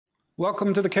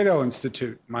Welcome to the Cato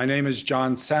Institute. My name is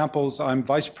John Samples. I'm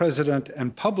Vice President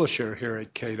and Publisher here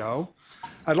at Cato.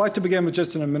 I'd like to begin with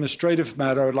just an administrative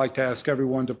matter. I'd like to ask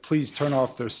everyone to please turn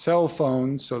off their cell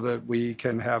phones so that we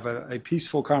can have a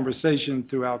peaceful conversation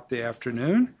throughout the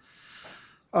afternoon.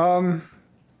 In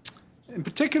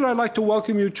particular, I'd like to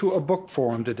welcome you to a book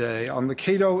forum today on the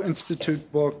Cato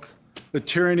Institute book, The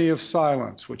Tyranny of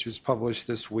Silence, which is published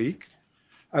this week.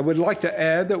 I would like to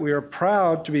add that we are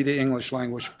proud to be the English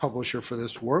language publisher for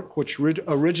this work, which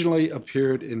originally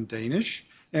appeared in Danish.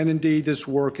 And indeed, this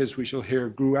work, as we shall hear,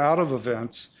 grew out of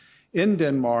events in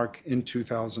Denmark in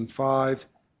 2005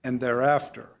 and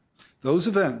thereafter. Those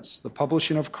events, the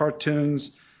publishing of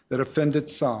cartoons that offended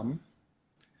some,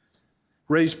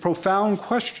 raised profound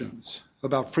questions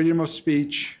about freedom of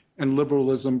speech and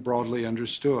liberalism broadly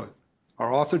understood.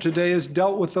 Our author today has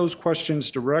dealt with those questions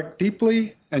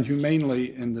deeply and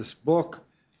humanely in this book.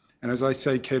 And as I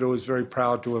say, Cato is very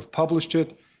proud to have published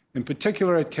it. In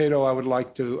particular at Cato, I would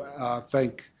like to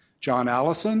thank John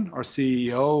Allison, our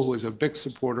CEO, who is a big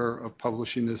supporter of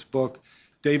publishing this book,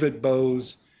 David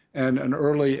Bowes, and an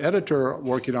early editor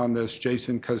working on this,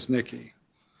 Jason Kuznicki.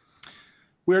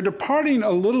 We are departing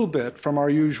a little bit from our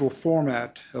usual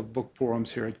format of book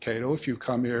forums here at Cato. If you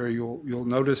come here, you'll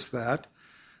notice that.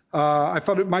 I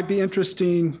thought it might be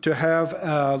interesting to have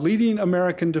a leading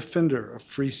American defender of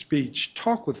free speech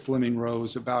talk with Fleming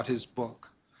Rose about his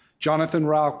book. Jonathan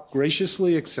Rauch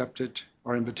graciously accepted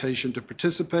our invitation to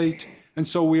participate, and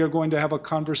so we are going to have a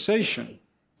conversation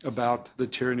about the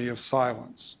tyranny of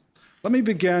silence. Let me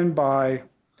begin by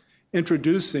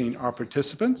introducing our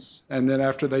participants, and then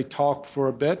after they talk for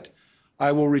a bit,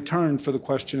 I will return for the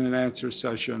question and answer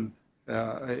session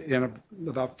in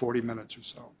about 40 minutes or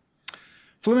so.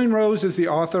 Fleming Rose is the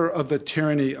author of The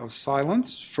Tyranny of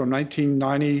Silence. From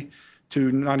 1990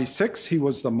 to 96, he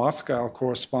was the Moscow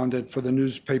correspondent for the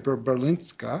newspaper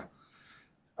Berlingske.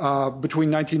 Between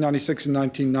 1996 and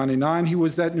 1999, he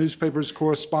was that newspaper's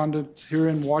correspondent here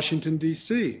in Washington,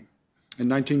 D.C. In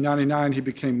 1999, he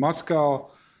became Moscow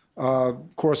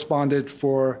correspondent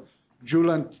for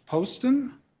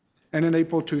Jyllands-Posten, and in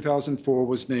April 2004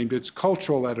 was named its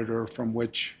cultural editor, from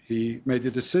which he made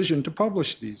the decision to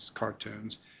publish these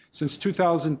cartoons. Since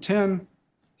 2010,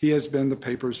 he has been the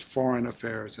paper's foreign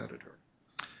affairs editor.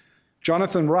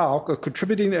 Jonathan Rauch, a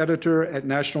contributing editor at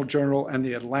National Journal and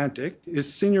The Atlantic,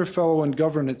 is senior fellow in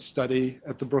governance study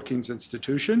at the Brookings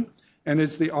Institution and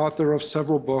is the author of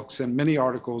several books and many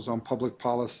articles on public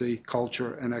policy,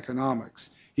 culture, and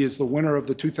economics. He is the winner of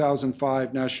the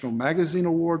 2005 National Magazine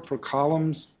Award for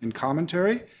columns and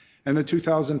commentary and the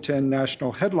 2010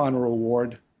 National Headliner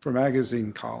Award for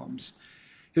magazine columns.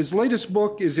 His latest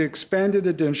book is the expanded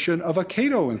edition of a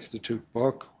Cato Institute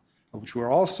book, which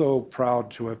we're also proud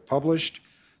to have published,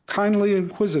 Kindly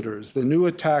Inquisitors, The New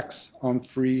Attacks on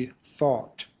Free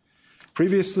Thought.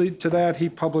 Previously to that, he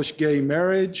published Gay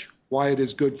Marriage, Why It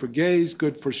Is Good for Gays,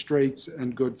 Good for Straights,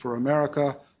 and Good for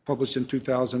America, published in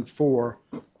 2004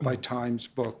 by Times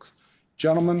Books.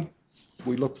 Gentlemen,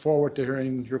 we look forward to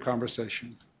hearing your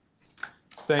conversation.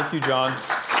 Thank you, John.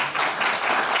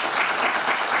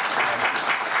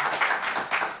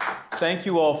 Thank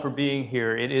you all for being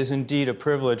here. It is indeed a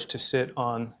privilege to sit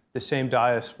on the same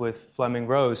dais with Fleming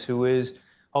Rose, who is,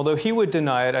 although he would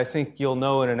deny it, I think you'll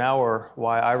know in an hour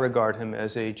why I regard him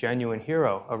as a genuine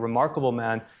hero, a remarkable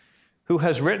man who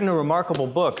has written a remarkable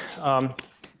book.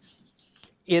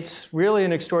 It's really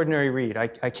an extraordinary read. I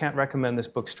can't recommend this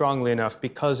book strongly enough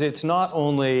because it's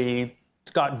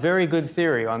got very good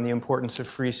theory on the importance of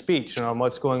free speech and on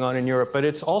what's going on in Europe, but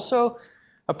it's also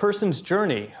a person's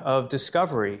journey of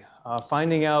discovery,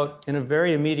 finding out in a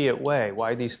very immediate way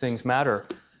why these things matter,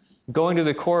 going to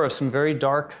the core of some very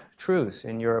dark truths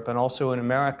in Europe and also in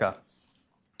America.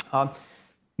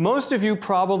 Most of you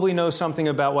probably know something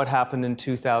about what happened in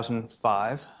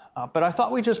 2005. But I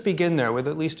thought we'd just begin there with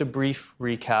at least a brief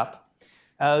recap.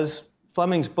 As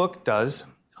Fleming's book does,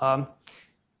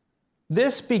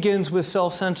 this begins with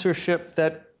self-censorship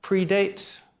that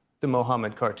predates the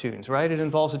Mohammed cartoons, right? It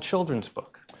involves a children's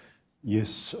book.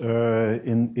 Yes.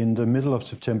 In the middle of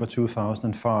September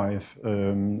 2005,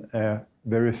 a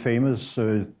very famous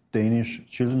Danish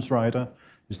children's writer,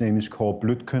 his name is Kåre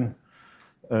Bluitgen,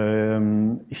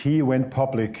 he went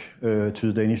public to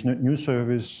the Danish news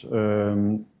service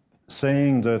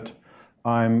saying that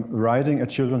I'm writing a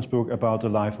children's book about the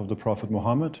life of the Prophet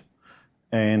Muhammad,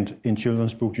 and in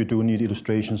children's book you do need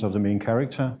illustrations of the main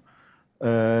character,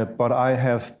 but I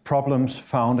have problems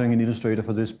finding an illustrator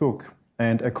for this book.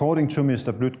 And according to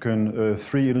Mr. Bluitgen,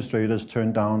 3 illustrators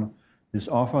turned down this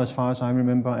offer as far as I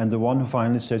remember, and the one who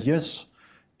finally said yes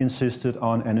insisted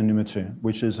on anonymity,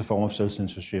 which is a form of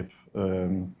self-censorship.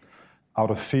 Out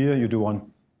of fear, you do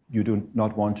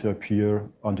not want to appear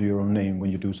under your own name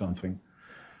when you do something.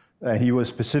 He was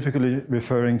specifically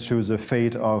referring to the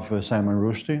fate of Salman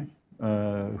Rushdie,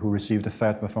 who received a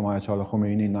fatwa from Ayatollah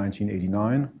Khomeini in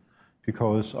 1989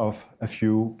 because of a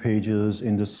few pages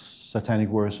in the Satanic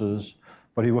Verses.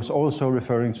 But he was also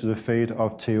referring to the fate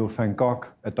of Theo van Gogh,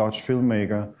 a Dutch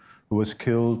filmmaker who was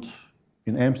killed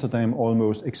in Amsterdam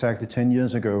almost exactly 10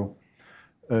 years ago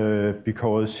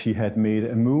because he had made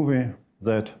a movie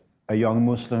that a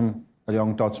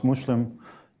young Dutch Muslim,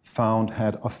 found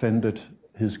had offended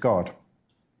his God.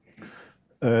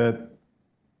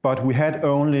 But we had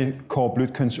only Cor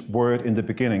Bluitgen's word in the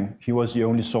beginning. He was the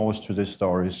only source to this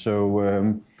story.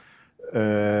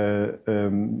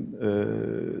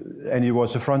 And it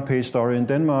was a front page story in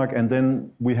Denmark, and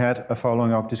then we had a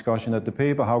following up discussion at the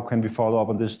paper, how can we follow up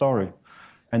on this story?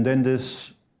 And then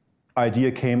this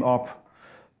idea came up,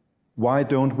 why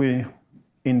don't we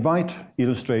invite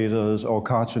illustrators or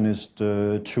cartoonists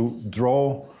to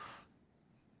draw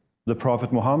the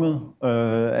Prophet Muhammad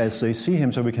as they see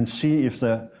him, so we can see if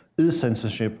there is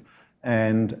censorship,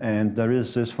 and there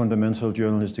is this fundamental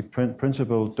journalistic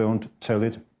principle, don't tell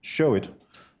it, show it.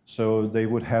 So they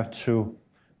would have to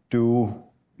do,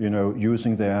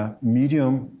 using their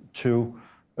medium to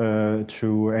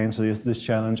answer this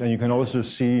challenge. And you can also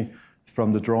see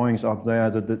from the drawings up there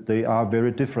that they are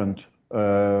very different,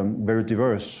 very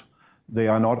diverse. They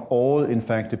are not all, in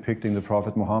fact, depicting the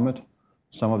Prophet Muhammad.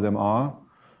 Some of them are.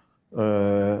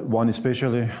 One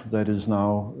especially that is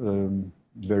now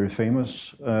very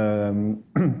famous.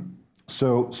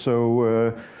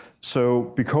 So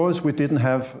because we didn't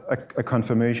have a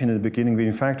confirmation in the beginning, we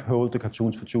in fact hold the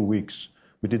cartoons for 2 weeks.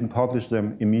 We didn't publish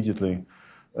them immediately.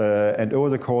 And over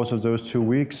the course of those 2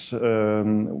 weeks,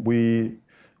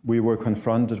 we were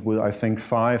confronted with, I think,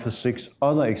 5 or 6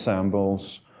 other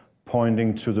examples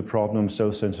pointing to the problem of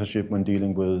self-censorship when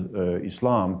dealing with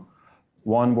Islam.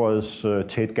 One was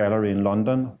Tate Gallery in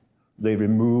London. They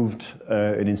removed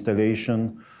an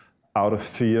installation out of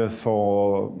fear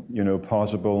for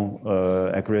possible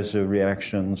aggressive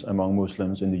reactions among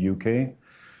Muslims in the UK.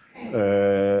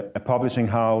 A publishing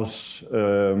house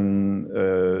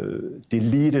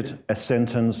deleted a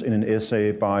sentence in an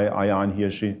essay by Ayaan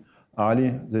Hirsi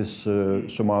Ali, this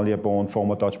Somalia-born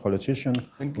former Dutch politician.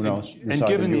 And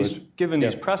given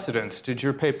these precedents, did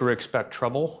your paper expect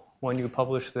trouble when you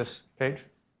published this page?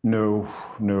 No.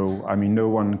 I mean, no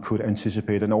one could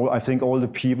anticipate. And I think all the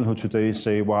people who today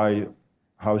say,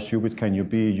 how stupid can you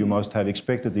be? You must have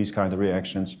expected these kind of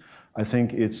reactions. I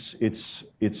think it's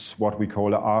what we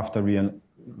call after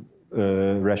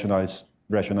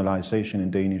rationalization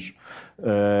in Danish.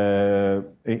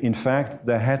 In fact,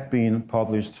 there had been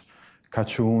published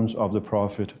cartoons of the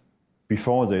Prophet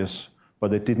before this,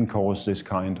 but they didn't cause this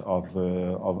kind of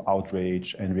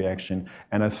outrage and reaction.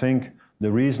 And I think the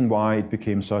reason why it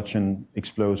became such an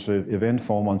explosive event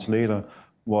 4 months later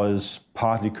was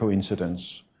partly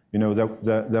coincidence.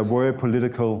 There were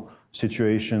political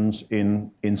situations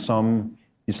in some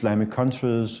Islamic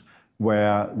countries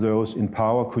where those in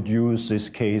power could use this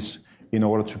case in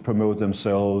order to promote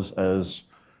themselves as,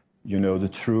 the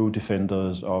true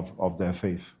defenders of their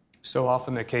faith. So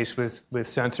often the case with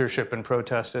censorship and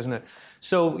protest, isn't it?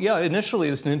 So, yeah, initially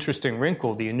it's an interesting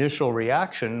wrinkle. The initial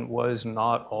reaction was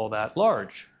not all that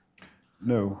large.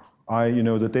 No.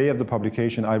 The day of the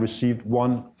publication, I received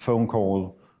one phone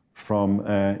call from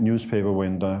a newspaper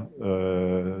vendor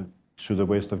to the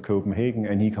west of Copenhagen,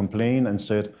 and he complained and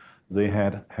said they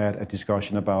had had a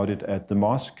discussion about it at the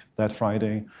mosque that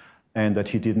Friday, and that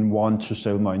he didn't want to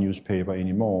sell my newspaper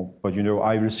anymore. But,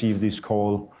 I received this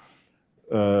call,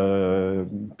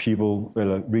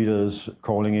 readers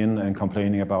calling in and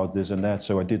complaining about this and that,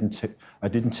 so I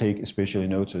didn't take especially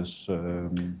notice.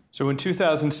 So in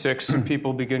 2006,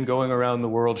 people began going around the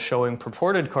world showing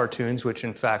purported cartoons, which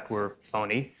in fact were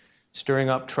phony, stirring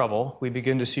up trouble. We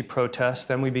begin to see protests,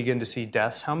 then we begin to see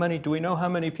deaths. Do we know how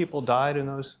many people died in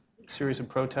those series of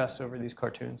protests over these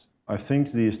cartoons? I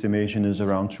think the estimation is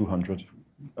around 200.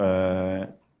 The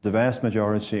vast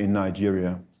majority in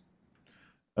Nigeria.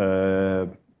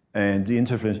 And the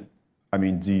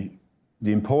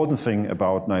important thing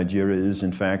about Nigeria is,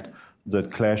 in fact,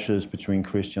 that clashes between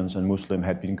Christians and Muslims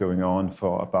had been going on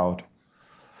for about,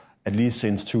 at least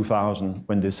since 2000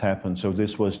 when this happened. So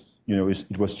this was,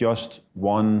 it was just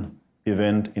one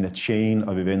event in a chain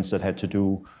of events that had to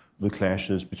do with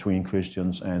clashes between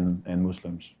Christians and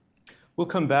Muslims. We'll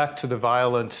come back to the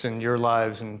violence in your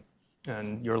lives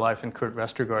and your life and Kurt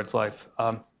Vestergaard's life.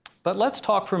 But let's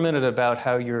talk for a minute about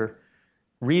how your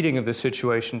reading of the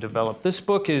situation develop. This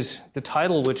book is, the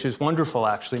title, which is wonderful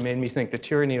actually, made me think, The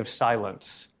Tyranny of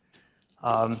Silence.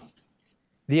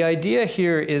 The idea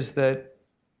here is that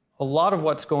a lot of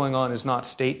what's going on is not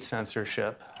state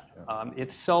censorship,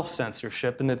 it's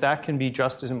self-censorship, and that can be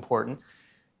just as important.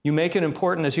 You make an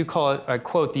important, as you call it, I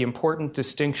quote, the important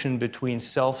distinction between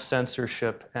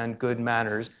self-censorship and good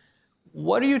manners.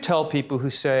 What do you tell people who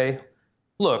say,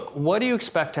 look, what do you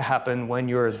expect to happen when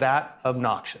you're that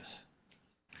obnoxious?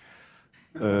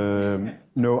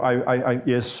 No,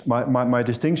 yes, my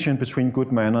distinction between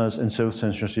good manners and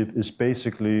self-censorship is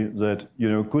basically that,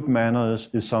 good manners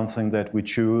is something that we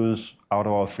choose out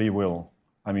of our free will.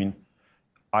 I mean,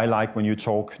 I like when you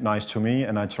talk nice to me,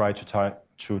 and I try to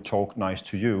talk nice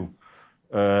to you.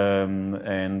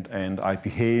 And I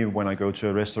behave when I go to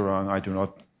a restaurant. I do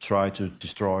not try to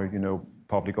destroy,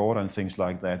 public order and things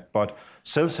like that. But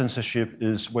self-censorship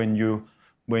is when you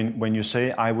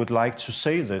say, I would like to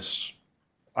say this.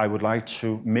 I would like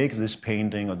to make this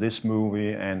painting or this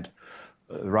movie and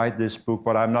write this book,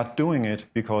 but I'm not doing it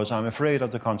because I'm afraid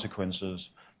of the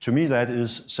consequences. To me, that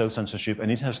is self-censorship, and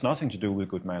it has nothing to do with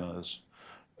good manners,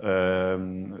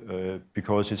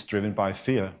 because it's driven by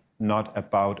fear, not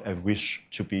about a wish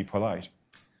to be polite.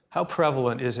 How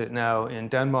prevalent is it now in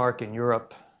Denmark, in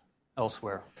Europe,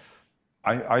 elsewhere?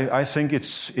 I think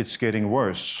it's getting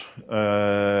worse,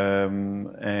 and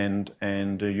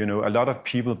a lot of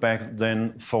people back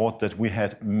then thought that we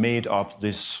had made up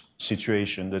this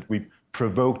situation, that we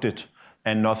provoked it,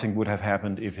 and nothing would have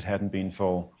happened if it hadn't been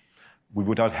for. We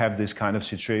would not have this kind of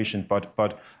situation.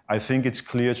 But I think it's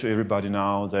clear to everybody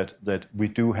now that we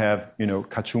do have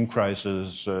cartoon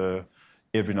crises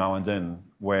every now and then,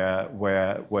 where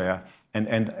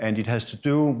and it has to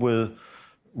do with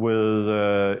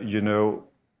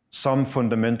some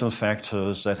fundamental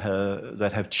factors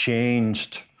that have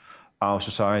changed our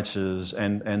societies,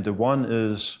 and the one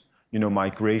is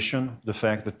migration, the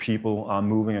fact that people are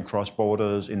moving across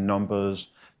borders in numbers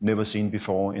never seen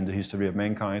before in the history of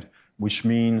mankind, which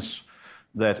means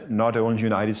that not only the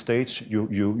United States,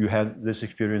 you have this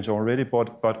experience already,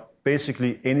 but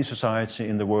basically any society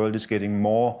in the world is getting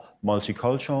more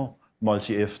multicultural,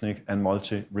 multi-ethnic, and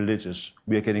multi-religious.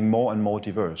 We are getting more and more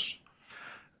diverse.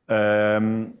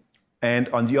 And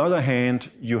on the other hand,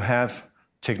 you have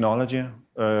technology,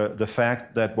 the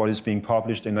fact that what is being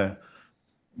published in a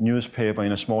newspaper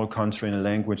in a small country in a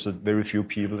language that very few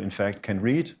people, in fact, can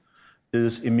read,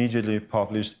 is immediately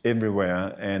published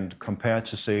everywhere. And compared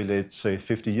to, let's say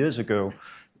 50 years ago,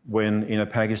 when in a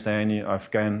Pakistani,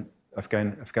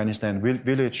 Afghanistan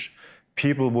village,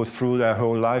 people would through their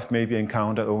whole life maybe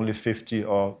encounter only 50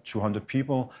 or 200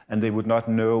 people, and they would not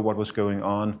know what was going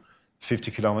on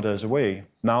 50 kilometers away.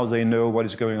 Now they know what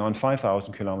is going on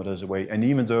 5,000 kilometers away. And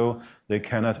even though they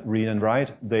cannot read and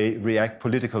write, they react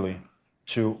politically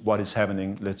to what is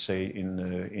happening, let's say,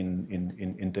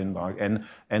 in Denmark. And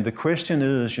the question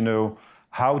is,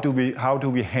 how do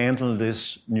we handle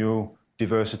this new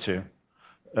diversity?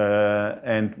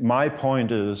 And my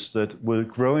point is that with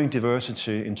growing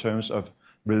diversity in terms of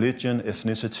religion,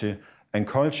 ethnicity, and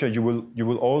culture, you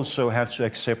will also have to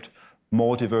accept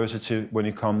more diversity when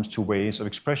it comes to ways of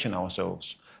expressing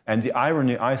ourselves. And the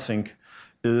irony, I think,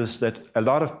 is that a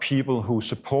lot of people who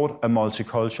support a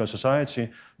multicultural society,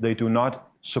 they do not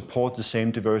support the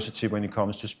same diversity when it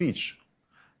comes to speech.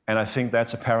 And I think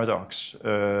that's a paradox,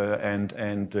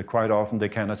 and quite often they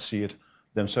cannot see it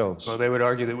themselves. Well, they would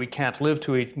argue that we can't live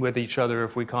with each other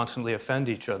if we constantly offend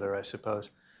each other, I suppose.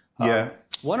 Yeah.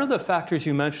 One of the factors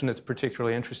you mentioned that's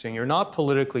particularly interesting, you're not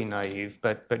politically naive,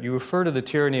 but you refer to the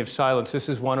tyranny of silence. This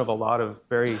is one of a lot of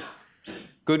very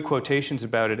good quotations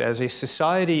about it, as a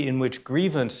society in which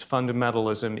grievance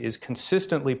fundamentalism is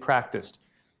consistently practiced,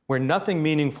 where nothing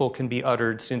meaningful can be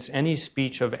uttered, since any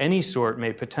speech of any sort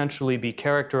may potentially be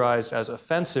characterized as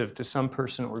offensive to some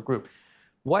person or group.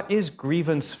 What is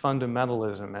grievance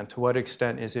fundamentalism, and to what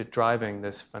extent is it driving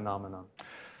this phenomenon?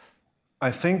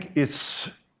 I think it's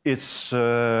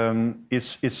a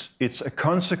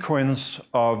consequence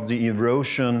of the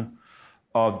erosion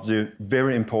of the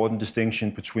very important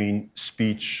distinction between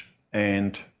speech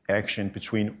and action,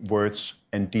 between words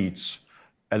and deeds.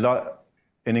 An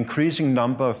increasing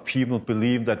number of people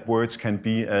believe that words can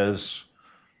be as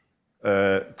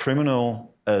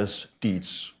criminal as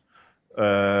deeds.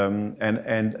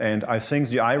 And I think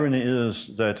the irony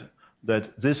is that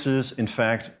this is, in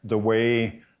fact, the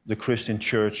way the Christian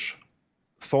Church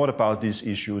thought about these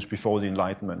issues before the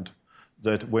Enlightenment.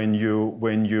 That when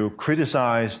you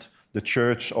criticized the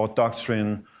Church or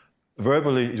doctrine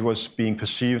verbally, it was being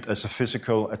perceived as a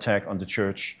physical attack on the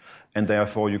Church, and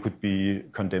therefore you could be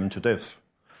condemned to death.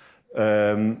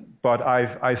 But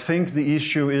I think the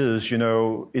issue is,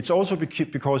 it's also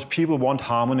because people want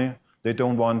harmony. They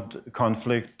don't want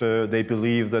conflict. They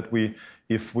believe that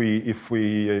if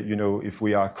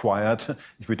we are quiet,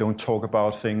 if we don't talk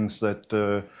about things that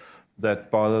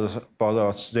bother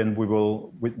us, then we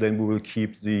will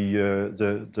keep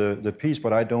the peace.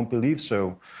 But I don't believe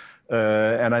so.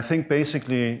 And I think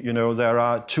basically, there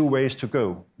are two ways to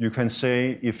go. You can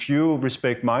say, if you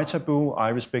respect my taboo, I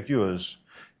respect yours.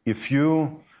 If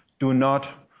you do not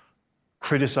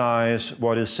criticize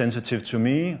what is sensitive to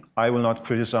me, I will not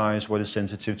criticize what is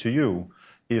sensitive to you.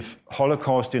 If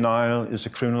Holocaust denial is a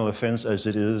criminal offense, as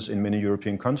it is in many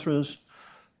European countries,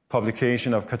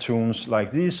 publication of cartoons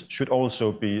like these should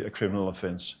also be a criminal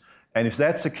offense. And if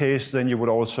that's the case, then you would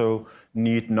also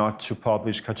need not to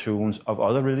publish cartoons of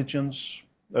other religions,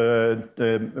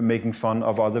 making fun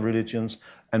of other religions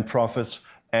and prophets.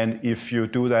 And if you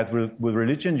do that with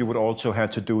religion, you would also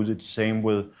have to do the same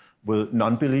with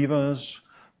non-believers.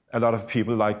 A lot of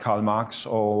people like Karl Marx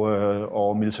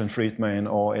or Milton Friedman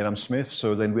or Adam Smith,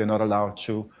 so then we are not allowed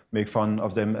to make fun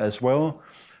of them as well.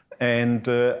 And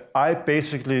I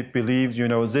basically believe,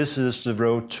 this is the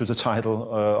road to the title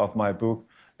of my book,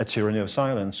 A Tyranny of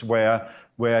Silence, where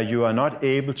you are not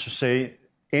able to say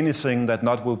anything that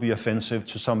not will be offensive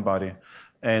to somebody.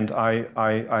 And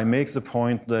I make the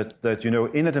point that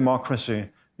in a democracy,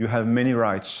 you have many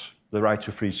rights: the right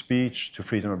to free speech, to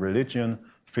freedom of religion,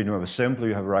 freedom of assembly,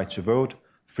 you have a right to vote,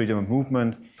 freedom of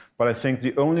movement. But I think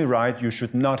the only right you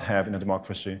should not have in a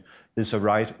democracy is a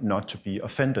right not to be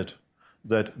offended.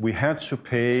 That we have to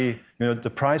pay, the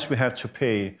price we have to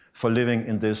pay for living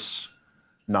in this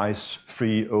nice,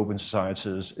 free, open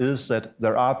societies is that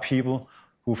there are people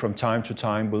who from time to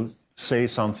time will say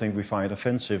something we find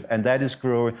offensive. And that is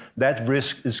growing, that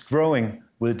risk is growing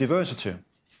with diversity.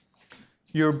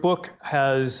 Your book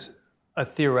has a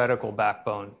theoretical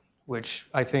backbone, which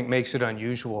I think makes it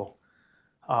unusual.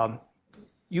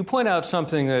 You point out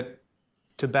something that,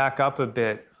 to back up a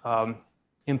bit,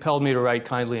 impelled me to write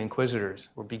Kindly Inquisitors,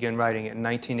 or begin writing it in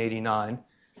 1989.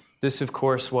 This, of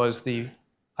course, was the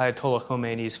Ayatollah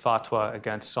Khomeini's fatwa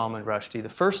against Salman Rushdie. The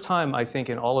first time, I think,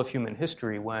 in all of human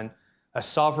history when a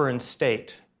sovereign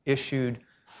state issued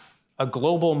a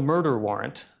global murder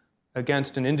warrant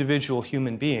against an individual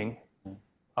human being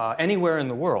anywhere in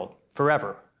the world,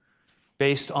 forever,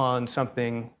 based on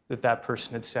something that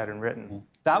person had said and written.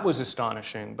 That was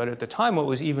astonishing, but at the time what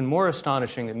was even more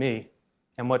astonishing to me,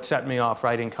 and what set me off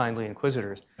writing Kindly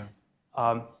Inquisitors,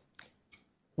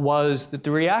 was that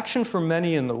the reaction from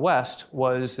many in the West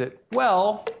was that,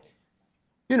 well,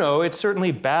 it's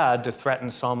certainly bad to threaten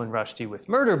Salman Rushdie with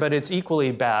murder, but it's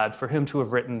equally bad for him to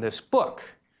have written this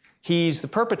book. He's the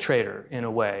perpetrator, in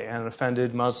a way, and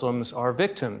offended Muslims are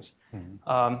victims.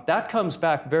 That comes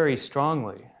back very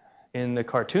strongly in the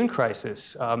cartoon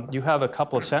crisis. You have a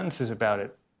couple of sentences about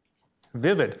it.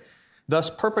 Vivid. Thus,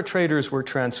 perpetrators were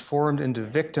transformed into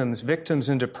victims, victims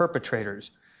into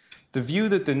perpetrators. The view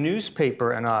that the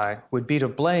newspaper and I would be to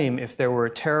blame if there were a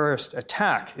terrorist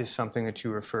attack is something that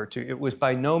you refer to. It was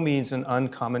by no means an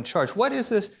uncommon charge. What is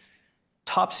this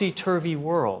topsy-turvy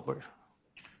world?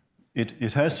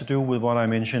 It has to do with what I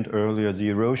mentioned earlier, the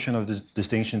erosion of the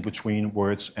distinction between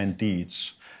words and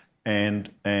deeds. And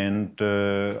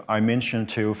I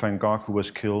mentioned Theo van Gogh, who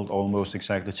was killed almost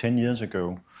exactly 10 years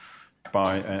ago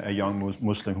by a young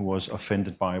Muslim who was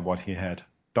offended by what he had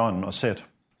done or said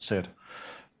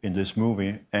in this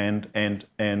movie. And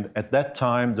at that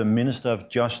time, the Minister of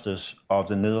Justice of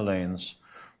the Netherlands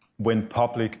went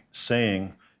public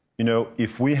saying,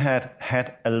 if we had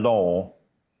had a law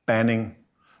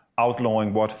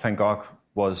outlawing what Van Gogh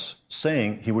was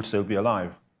saying, he would still be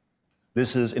alive.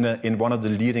 This is in one of the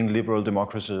leading liberal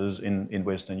democracies in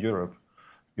Western Europe,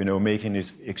 making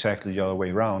it exactly the other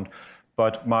way around.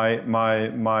 But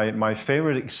my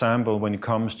favorite example when it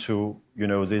comes to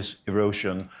this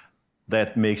erosion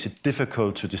that makes it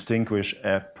difficult to distinguish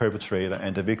a perpetrator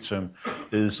and a victim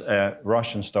is a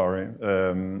Russian story.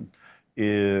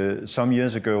 Some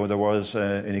years ago, there was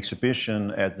an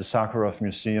exhibition at the Sakharov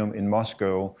Museum in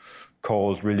Moscow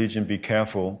called Religion Be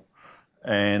Careful.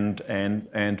 And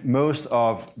most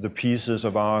of the pieces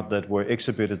of art that were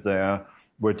exhibited there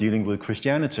were dealing with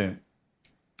Christianity.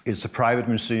 It's a private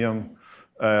museum.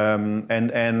 Within,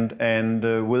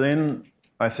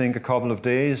 I think, a couple of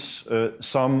days,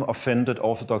 some offended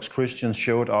Orthodox Christians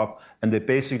showed up and they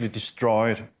basically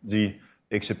destroyed the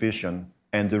exhibition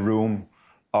and the room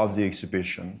of the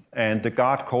exhibition. And the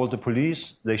guard called the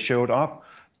police, they showed up,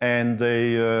 and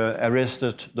they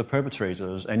arrested the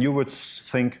perpetrators. And you would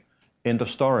think, end of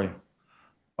story.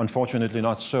 Unfortunately,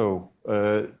 not so.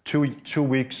 3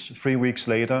 weeks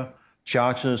later,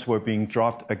 charges were being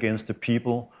dropped against the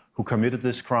people who committed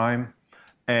this crime,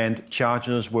 and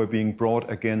charges were being brought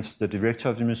against the director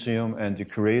of the museum and the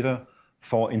curator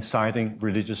for inciting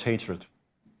religious hatred.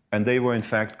 And they were in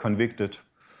fact convicted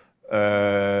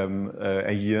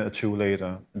a year or two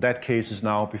later. That case is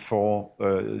now before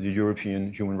the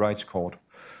European Human Rights Court.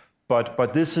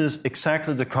 But this is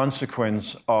exactly the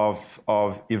consequence of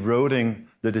eroding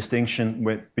the distinction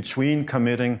between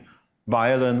committing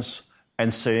violence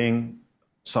and saying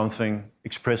something,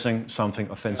 expressing something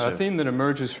offensive. A theme that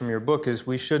emerges from your book is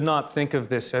we should not think of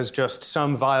this as just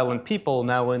some violent people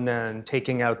now and then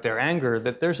taking out their anger,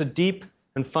 that there's a deep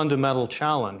and fundamental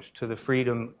challenge to the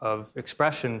freedom of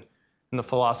expression and the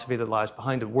philosophy that lies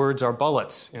behind it. Words are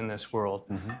bullets in this world.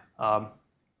 Mm-hmm.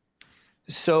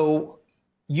 So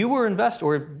you were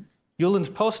or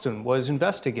Jyllands-Posten was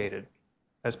investigated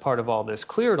as part of all this,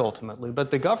 cleared ultimately,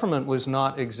 but the government was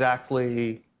not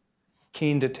exactly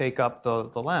keen to take up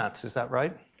the lance. Is that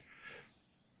right?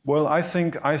 Well, I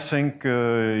think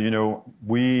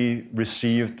we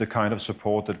received the kind of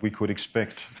support that we could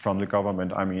expect from the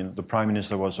government. I mean, the Prime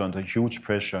Minister was under huge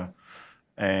pressure,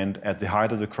 and at the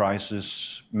height of the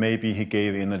crisis, maybe he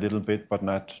gave in a little bit, but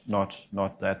not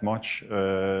that much.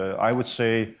 I would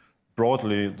say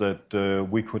broadly that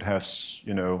we could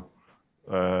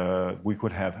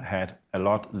have had a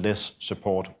lot less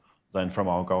support than from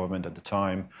our government at the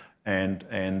time, and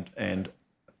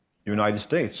United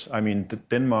States. I mean,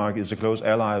 Denmark is a close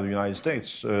ally of the United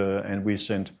States, and we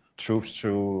sent troops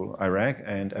to Iraq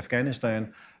and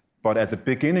Afghanistan. But at the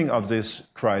beginning of this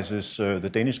crisis, the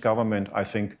Danish government, I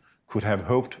think, could have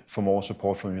hoped for more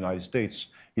support from the United States.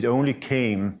 It only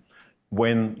came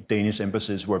when Danish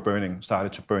embassies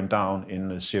started to burn down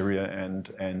in Syria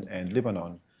and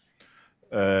Lebanon.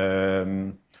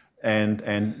 And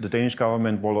the Danish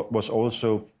government was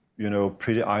also,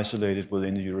 pretty isolated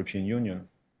within the European Union.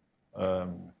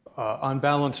 On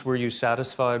balance, were you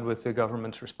satisfied with the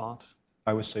government's response?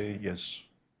 I would say yes.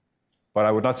 But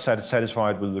I was not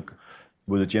satisfied with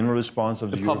the general response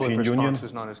of the European Union. The public response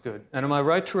was not as good. And am I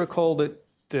right to recall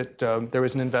that there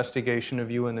was an investigation of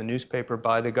you in the newspaper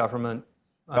by the government?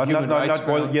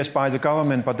 Yes, by the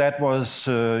government, but that was,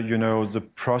 the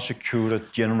prosecutor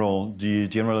general, the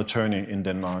general attorney in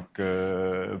Denmark.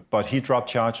 But he dropped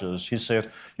charges. He said,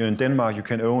 in Denmark, you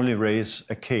can only raise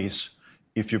a case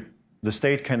the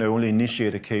state can only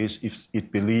initiate a case if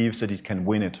it believes that it can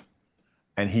win it.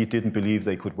 And he didn't believe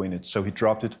they could win it, so he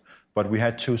dropped it. But we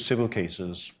had 2 civil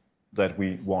cases that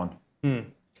we won.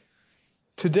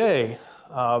 Today,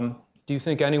 do you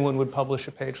think anyone would publish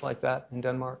a page like that in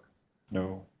Denmark?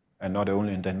 No, and not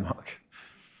only in Denmark.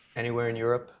 Anywhere in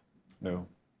Europe? No.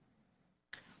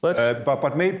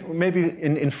 But maybe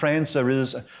in France there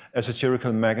is a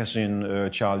satirical magazine,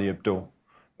 Charlie Hebdo.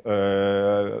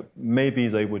 Maybe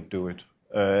they would do it,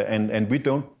 and we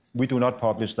do not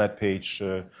publish that page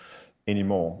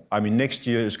anymore. I mean, next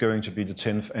year is going to be the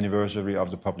 10th anniversary of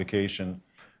the publication,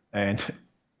 and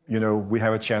we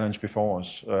have a challenge before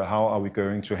us. How are we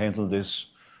going to handle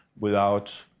this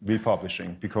without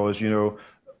republishing? Because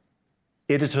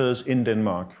editors in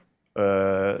Denmark,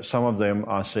 some of them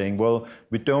are saying, well,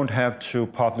 we don't have to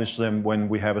publish them when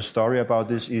we have a story about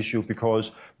this issue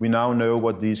because we now know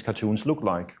what these cartoons look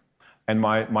like. And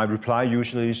my reply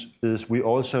usually is we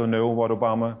also know what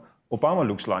Obama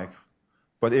looks like.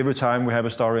 But every time we have a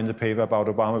story in the paper about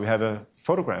Obama, we have a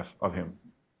photograph of him.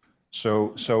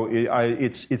 So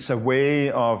it's a way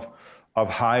of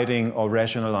hiding or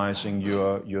rationalizing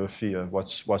your fear.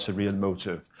 What's the real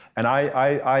motive? And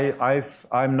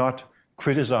I'm not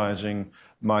criticizing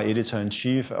my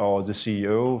editor-in-chief or the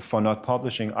CEO for not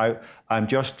publishing. I'm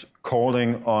just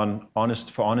calling on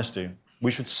honesty. We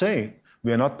should say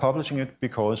we are not publishing it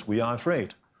because we are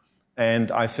afraid. And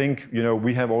I think,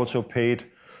 we have also paid,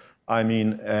 a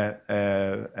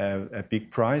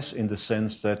big price in the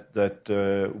sense that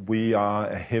we are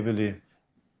a heavily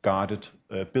guarded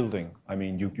building. I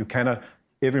mean, you cannot,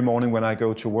 every morning when I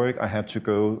go to work, I have to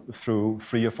go through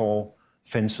 3 or 4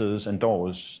 fences and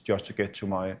doors just to get to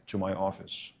my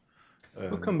office.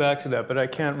 We'll come back to that, but I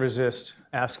can't resist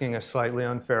asking a slightly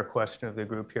unfair question of the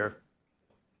group here.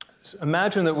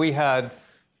 Imagine that we had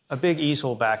a big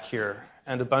easel back here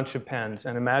and a bunch of pens,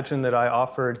 and imagine that I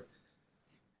offered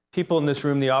people in this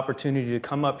room the opportunity to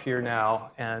come up here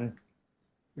now and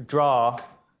draw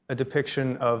a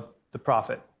depiction of the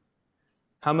Prophet.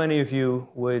 How many of you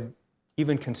would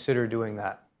even consider doing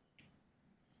that?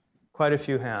 Quite a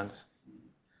few hands.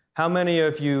 How many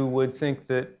of you would think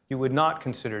that you would not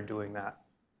consider doing that?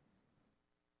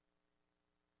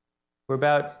 We're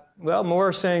about Well, more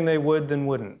are saying they would than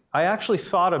wouldn't. I actually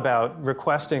thought about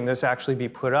requesting this actually be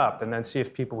put up and then see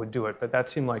if people would do it, but that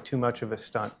seemed like too much of a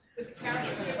stunt.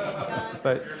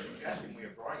 But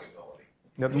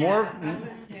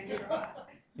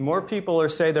more people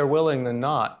say they're willing than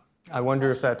not. I wonder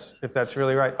if that's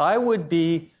really right. I would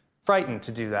be frightened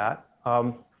to do that.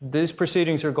 These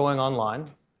proceedings are going online.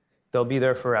 They'll be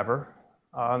there forever.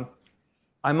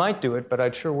 I might do it, but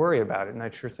I'd sure worry about it, and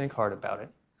I'd sure think hard about it.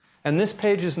 And this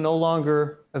page is no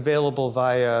longer available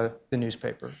via the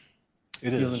newspaper.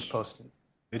 It is. Jyllands-Posten.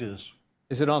 It is.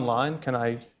 Is it online? Can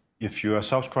I? If you are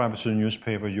subscribed to the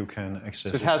newspaper, you can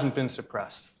access it. It hasn't been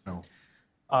suppressed. No.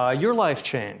 Your life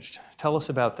changed. Tell us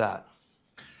about that.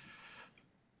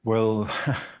 Well,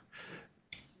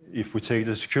 if we take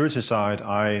the security side,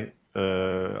 I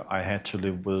had to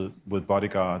live with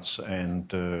bodyguards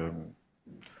and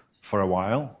for a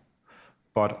while,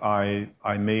 but I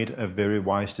made a very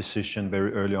wise decision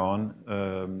very early on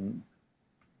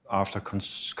after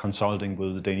consulting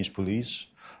with the Danish police.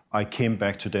 I came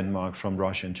back to Denmark from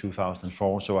Russia in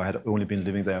 2004, so I had only been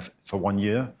living there for 1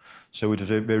 year. So it was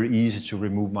very easy to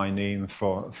remove my name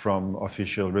from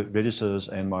official registers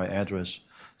and my address.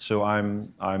 So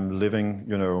I'm living,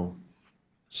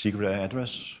 secret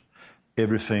address.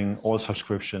 Everything, all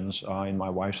subscriptions are in my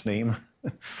wife's name.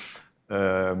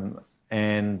 I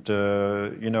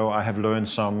have learned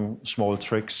some small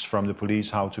tricks from the police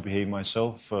how to behave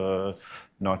myself,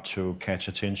 not to catch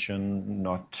attention,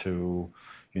 not to,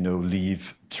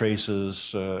 leave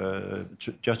traces,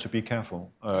 just to be careful.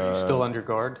 Are you still under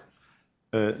guard?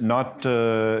 Not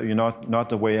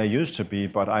the way I used to be,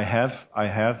 but I have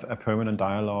a permanent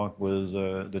dialogue with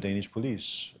the Danish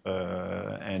police,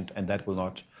 and that will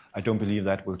not. I don't believe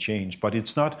that will change. But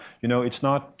it's not, it's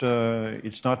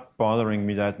not bothering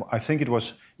me that. I think it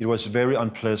was very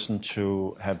unpleasant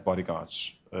to have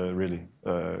bodyguards. Really,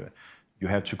 you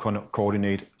have to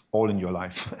coordinate all in your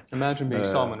life. Imagine being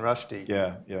Salman Rushdie.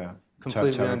 Yeah.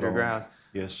 Completely underground.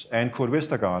 Yes, and Kurt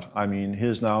Vestergaard. I mean,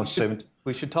 he's now 70.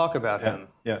 We should talk about him.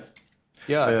 Yeah.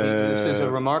 This is a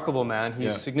remarkable man.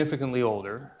 He's significantly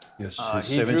older. Yes, he's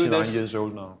 79 years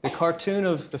old now.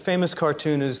 The famous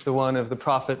cartoon is the one of the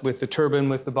prophet with the turban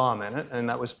with the bomb in it, and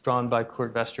that was drawn by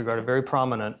Kurt Vestergaard, a very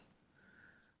prominent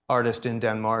artist in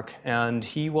Denmark, and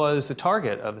he was the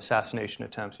target of assassination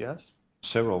attempts, yes?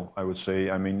 Several, I would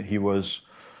say. I mean, he was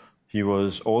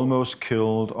almost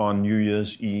killed on New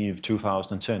Year's Eve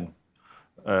 2010.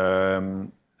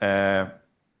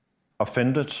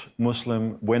 Offended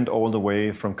Muslim went all the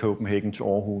way from Copenhagen to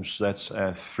Aarhus. That's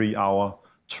a 3-hour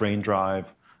train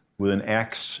drive with an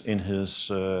axe in his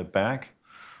bag.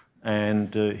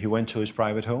 And he went to his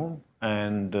private home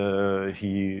and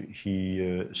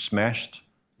he smashed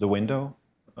the window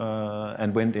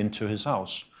and went into his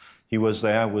house. He was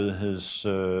there with his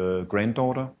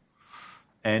granddaughter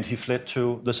and he fled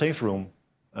to the safe room,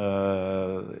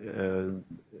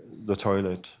 the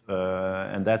toilet,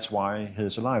 and that's why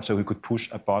he's alive. So he could push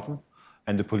a button,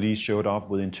 and the police showed up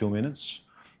within 2 minutes,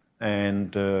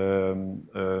 and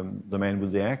the man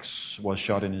with the axe was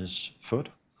shot in his foot,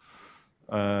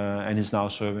 and he's now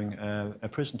serving a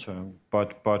prison term.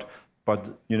 But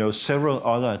several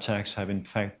other attacks have in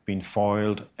fact been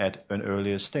foiled at an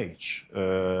earlier stage,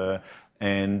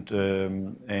 and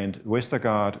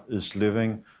Vestergaard is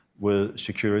living with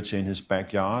security in his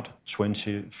backyard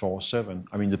 24/7.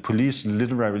 I mean, the police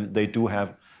literally, they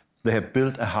have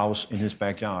built a house in his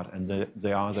backyard, and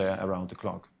they are there around the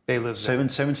clock. They live there.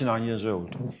 79 years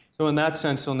old. So in that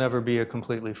sense, he'll never be a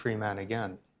completely free man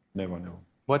again. Never know.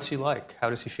 What's he like? How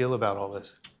does he feel about all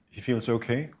this? He feels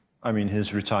okay. I mean,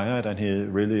 he's retired, and he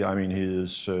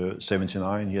is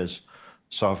 79. He has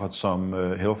suffered some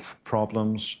health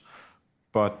problems.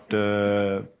 But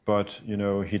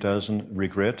he doesn't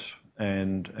regret,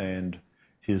 and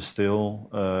he's still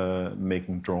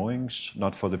making drawings,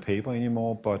 not for the paper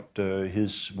anymore, but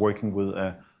he's working with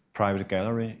a private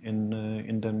gallery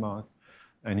in Denmark,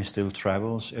 and he still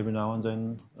travels every now and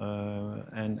then,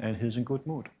 and he's in good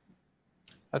mood.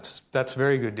 That's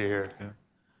very good to hear.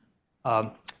 Yeah.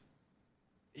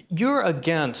 You're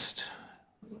against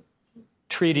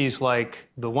treaties like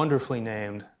the wonderfully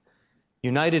named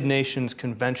United Nations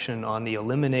Convention on the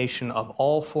Elimination of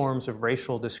All Forms of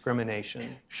Racial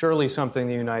Discrimination, surely something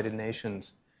the United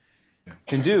Nations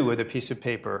can do with a piece of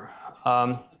paper.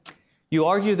 You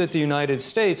argue that the United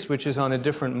States, which is on a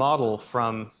different model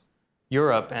from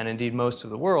Europe and indeed most of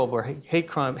the world, where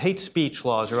hate speech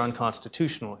laws are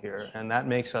unconstitutional here, and that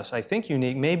makes us, I think,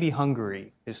 unique. Maybe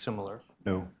Hungary is similar.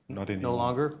 No, not anymore. No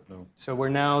longer? No. So we're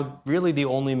now really the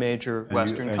only major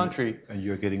Western country. And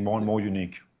you're getting more and more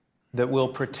unique. That will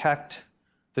protect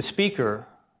the speaker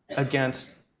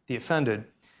against the offended.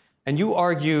 And you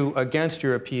argue against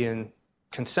European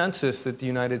consensus that the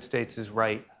United States is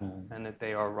right and that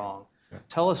they are wrong. Yeah.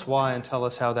 Tell us why and tell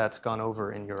us how that's gone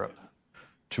over in Europe.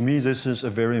 To me, this is a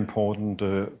very important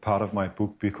part of my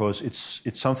book because it's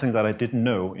something that I didn't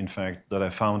know, in fact, that I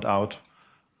found out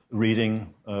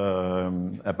reading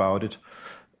about it.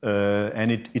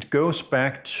 And it goes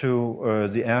back to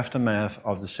the aftermath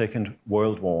of the Second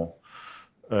World War.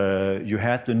 You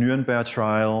had the Nuremberg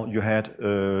trial, you had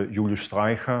Julius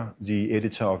Streicher, the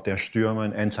editor of Der Stürmer,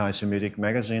 an anti-Semitic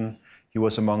magazine. He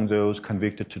was among those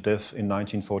convicted to death in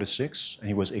 1946, and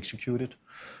he was executed.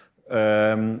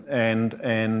 And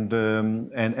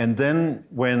then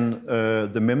when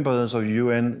the members of the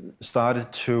UN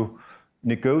started to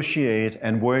negotiate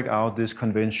and work out this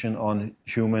convention on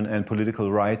human and political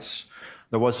rights,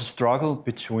 there was a struggle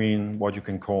between what you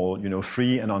can call,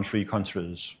 free and unfree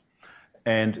countries.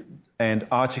 And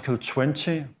Article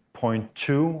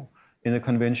 20.2 in the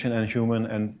Convention on Human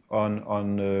and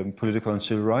on Political and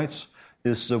Civil Rights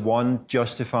is the one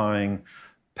justifying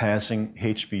passing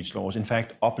hate speech laws, in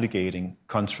fact, obligating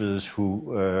countries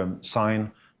who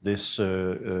sign this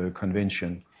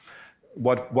convention.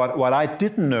 What I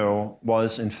didn't know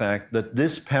was, in fact, that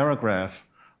this paragraph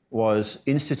was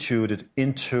instituted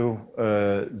into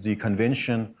the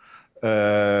convention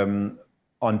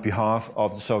on behalf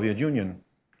of the Soviet Union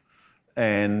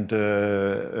and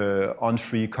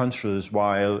unfree countries,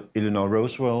 while Eleanor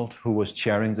Roosevelt, who was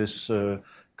chairing this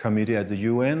committee at the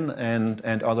UN,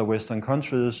 and other Western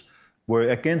countries were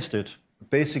against it,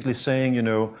 basically saying,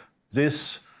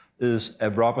 this is a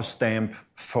rubber stamp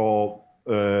for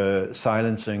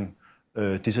silencing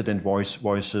dissident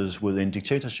voices within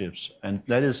dictatorships, and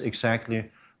that is exactly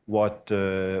what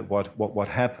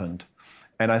happened.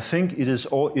 And I think it is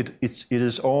all.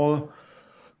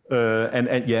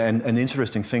 An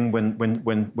interesting thing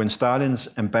when Stalin's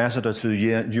ambassador to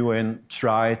the UN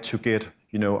tried to get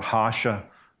harsher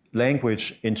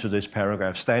language into this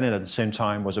paragraph. Stalin at the same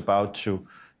time was about to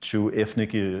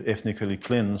ethnically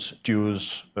cleanse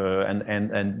Jews,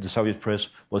 and the Soviet press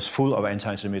was full of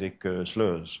anti-Semitic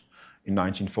slurs in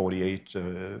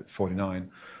 1948-49.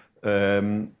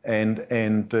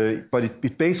 But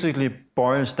it basically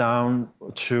boils down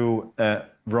to a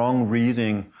wrong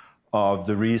reading of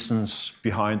the reasons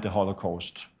behind the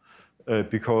Holocaust.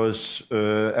 Because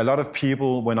a lot of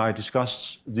people, when I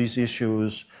discuss these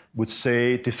issues, would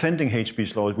say, defending hate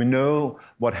speech laws, we know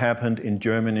what happened in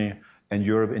Germany and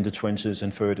Europe in the 20s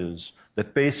and 30s,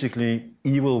 that basically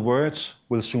evil words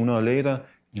will sooner or later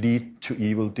lead to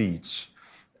evil deeds.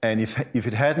 And if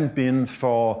it hadn't been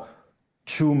for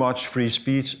too much free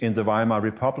speech in the Weimar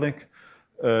Republic,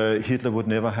 Hitler would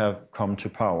never have come to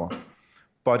power.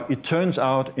 But it turns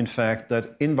out, in fact,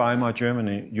 that in Weimar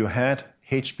Germany, you had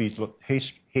hate speech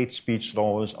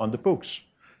laws on the books.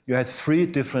 You had 3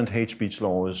 different hate speech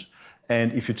laws.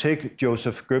 And if you take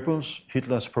Joseph Goebbels,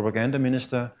 Hitler's propaganda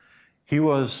minister, he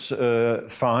was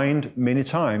fined many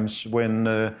times when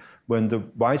the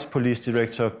vice police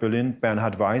director of Berlin,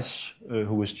 Bernhard Weiss,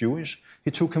 who was Jewish,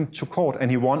 he took him to court and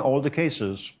he won all the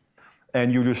cases.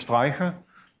 And Julius Streicher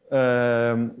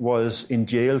was in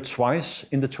jail twice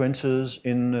in the 20s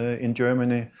in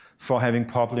Germany for having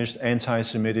published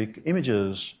anti-Semitic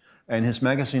images. And his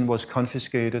magazine was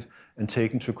confiscated and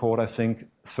taken to court, I think,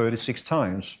 36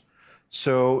 times.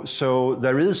 So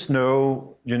there is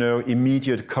no,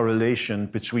 immediate correlation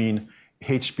between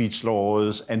hate speech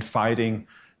laws and fighting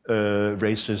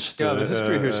racist the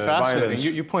history here is fascinating.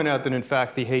 You point out that, in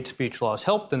fact, the hate speech laws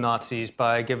helped the Nazis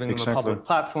by giving them a public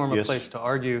platform, a place to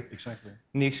argue. Exactly.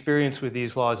 And the experience with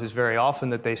these laws is very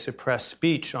often that they suppress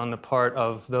speech on the part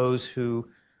of those who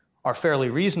are fairly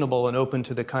reasonable and open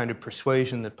to the kind of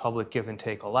persuasion that public give and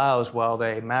take allows, while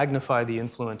they magnify the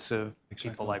influence of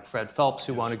people like Fred Phelps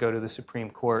who want to go to the Supreme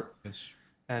Court. Yes.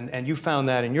 And you found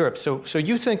that in Europe. So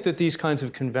you think that these kinds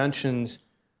of conventions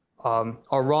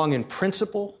are wrong in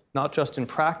principle, not just in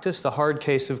practice? The hard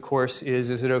case, of course,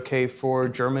 is it okay for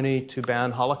Germany to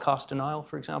ban Holocaust denial,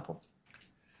 for example?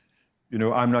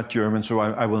 I'm not German, so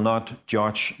I will not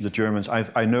judge the Germans.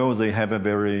 I know they have a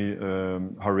very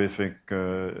horrific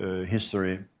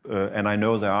history, and I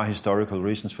know there are historical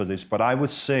reasons for this. But I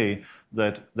would say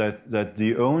that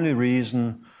the only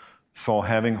reason for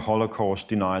having Holocaust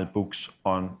denial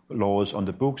laws on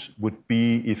the books would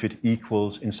be if it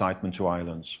equals incitement to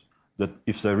violence. That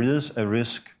if there is a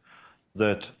risk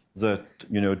that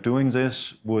doing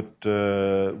this would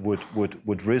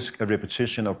risk a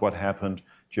repetition of what happened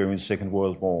during the Second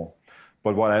World War.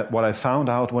 But what I found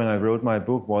out when I wrote my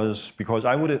book was, because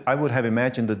I would have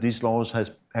imagined that these laws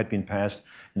had been passed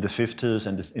in the 50s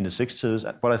and in the 60s,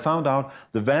 but I found out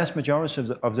the vast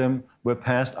majority of them were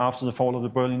passed after the fall of the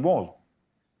Berlin Wall,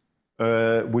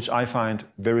 which I find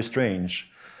very strange.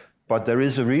 But there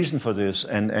is a reason for this,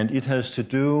 and it has to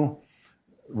do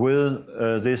with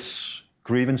this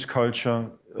grievance culture,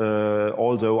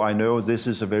 although I know this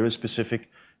is a very specific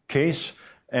case.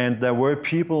 And there were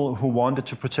people who wanted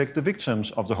to protect the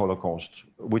victims of the Holocaust,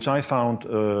 which I found,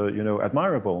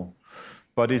 admirable.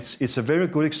 But it's a very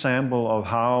good example of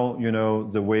how,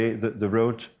 the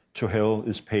road to hell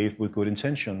is paved with good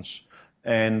intentions.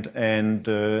 And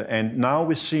now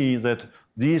we see that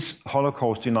these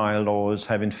Holocaust denial laws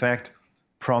have in fact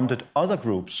prompted other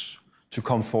groups to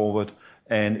come forward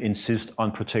and insist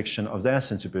on protection of their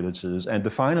sensibilities. And the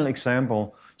final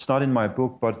example, it's not in my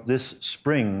book, but this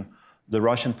spring, the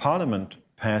Russian parliament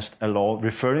passed a law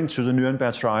referring to the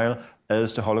Nuremberg trial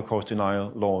as the Holocaust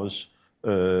denial laws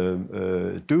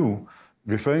do,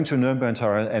 referring to Nuremberg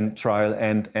trial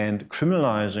and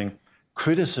criminalizing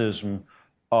criticism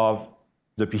of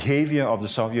the behavior of the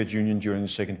Soviet Union during the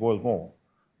Second World War,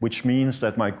 which means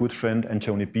that my good friend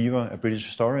Antony Beevor, a British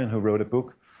historian who wrote a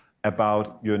book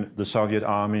about the Soviet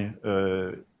army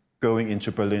going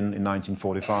into Berlin in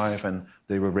 1945, and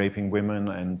they were raping women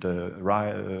and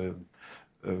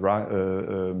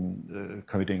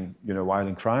committing,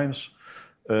 violent crimes,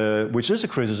 which is a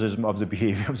criticism of the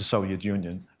behavior of the Soviet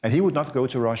Union. And he would not go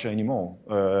to Russia anymore.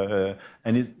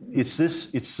 And it's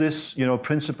this,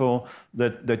 principle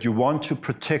that you want to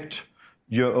protect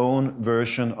your own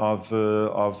version of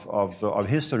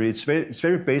history. It's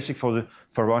very basic for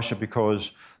Russia,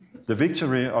 because the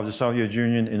victory of the Soviet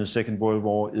Union in the Second World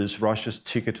War is Russia's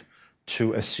ticket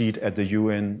to a seat at the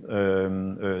UN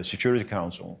Security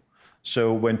Council.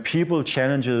 So when people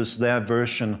challenges their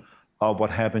version of what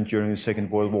happened during the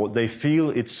Second World War, they feel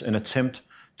it's an attempt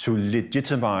to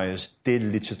delegitimize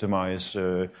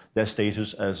their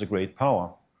status as a great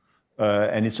power.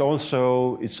 And it's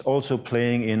also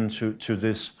playing into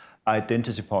this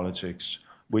identity politics,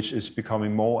 which is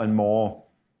becoming more and more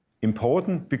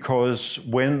important, because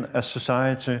when a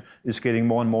society is getting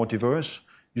more and more diverse,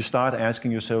 you start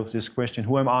asking yourself this question: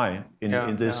 who am I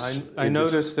in this? I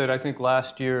noticed that I think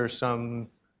last year some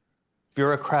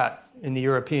bureaucrat in the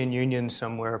European Union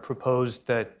somewhere proposed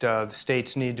that the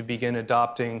states need to begin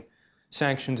adopting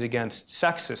sanctions against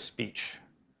sexist speech.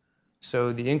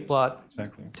 So the inkblot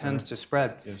tends to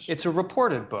spread. Yes. It's a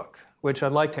reported book, which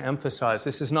I'd like to emphasize.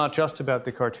 This is not just about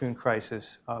the cartoon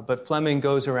crisis, but Fleming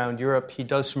goes around Europe. He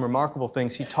does some remarkable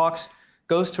things. He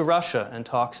goes to Russia and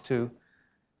talks to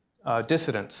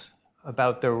dissidents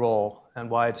about their role and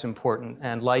why it's important,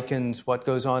 and likens what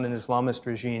goes on in Islamist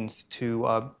regimes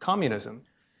to communism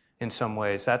in some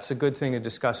ways. That's a good thing to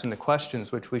discuss in the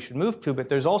questions, which we should move to. But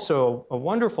there's also a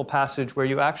wonderful passage where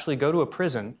you actually go to a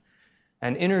prison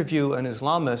and interview an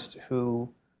Islamist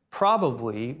who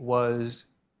probably was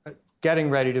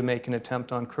getting ready to make an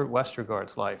attempt on Kurt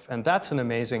Westergaard's life. And that's an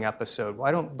amazing episode.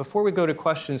 Before we go to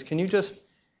questions, can you just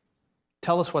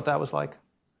tell us what that was like?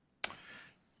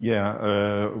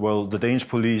 Yeah, well, the Danish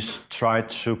police tried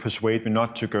to persuade me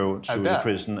not to go to the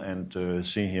prison and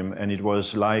see him. And it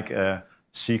was like a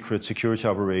secret security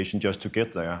operation just to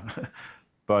get there.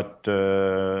 But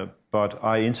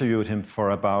I interviewed him for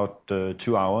about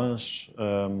 2 hours,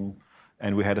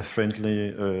 and we had a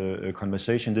friendly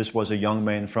conversation. This was a young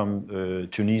man from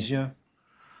Tunisia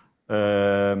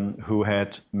who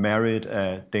had married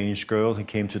a Danish girl. He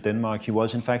came to Denmark. He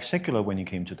was, in fact, secular when he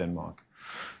came to Denmark.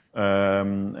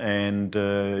 And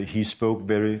he spoke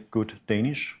very good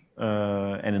Danish,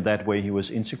 and in that way he was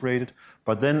integrated.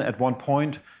 But then at one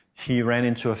point he ran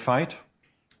into a fight,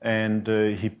 and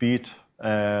he beat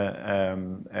a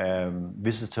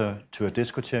visitor to a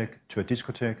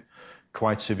discotheque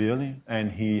quite severely,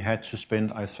 and he had to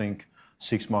spend, I think,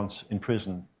 6 months in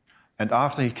prison. And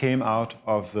after he came out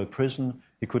of prison,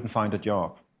 he couldn't find a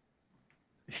job.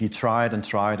 He tried and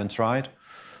tried and tried.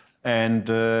 And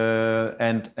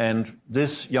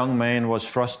this young man was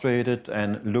frustrated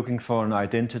and looking for an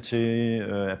identity,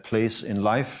 a place in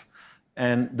life.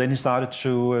 And then he started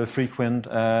to frequent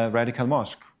a radical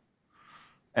mosque.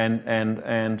 And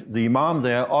the imam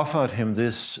there offered him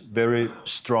this very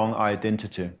strong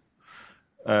identity.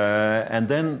 And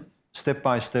then, step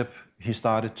by step, he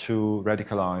started to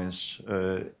radicalize,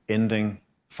 ending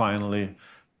finally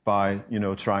by,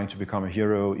 trying to become a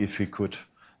hero if he could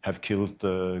have killed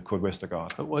Kurt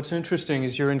Westergaard. But what's interesting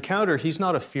is your encounter, he's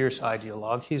not a fierce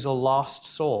ideologue, he's a lost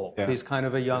soul. Yeah. He's kind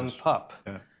of a young pup.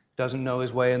 Yeah. Doesn't know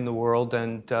his way in the world,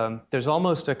 and there's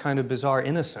almost a kind of bizarre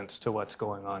innocence to what's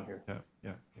going on here. Yeah.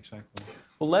 exactly.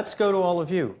 Well, let's go to all of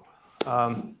you.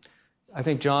 I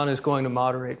think John is going to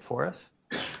moderate for us.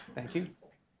 Thank you.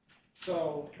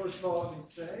 So, first of all, let me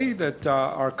say that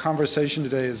our conversation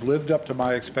today has lived up to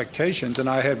my expectations, and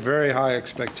I had very high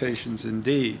expectations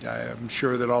indeed. I am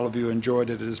sure that all of you enjoyed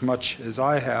it as much as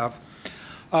I have.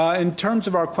 In terms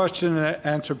of our question and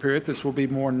answer period, this will be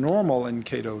more normal in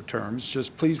Cato terms.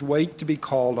 Just please wait to be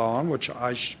called on, which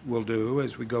I will do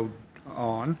as we go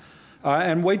on,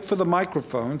 and wait for the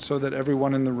microphone so that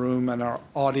everyone in the room and our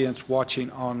audience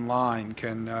watching online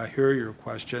can hear your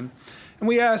question. And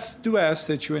we do ask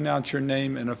that you announce your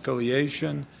name and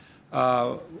affiliation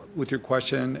with your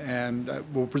question, and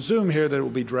we'll presume here that it will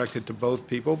be directed to both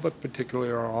people, but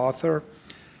particularly our author.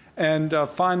 And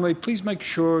finally, please make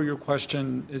sure your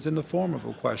question is in the form of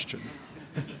a question.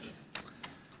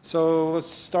 So let's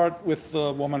start with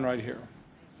the woman right here.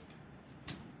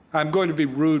 I'm going to be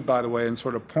rude, by the way, and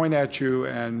sort of point at you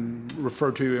and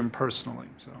refer to you impersonally.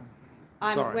 So,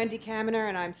 I'm sorry. Wendy Kaminer,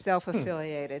 and I'm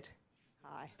self-affiliated.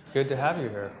 Hi. It's good to have you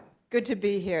here. Good to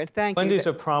be here. Thank you. Wendy's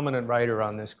a prominent writer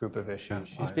on this group of issues.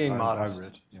 She's being modest. I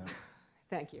read, yeah.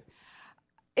 Thank you.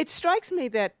 It strikes me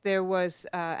that there was,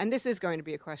 and this is going to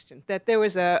be a question, that there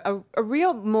was a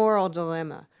real moral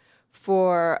dilemma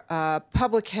for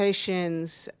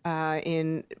publications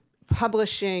in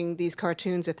publishing these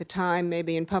cartoons at the time,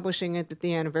 maybe in publishing it at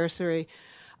the anniversary.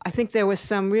 I think there was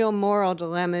some real moral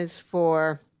dilemmas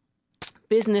for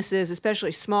businesses,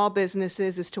 especially small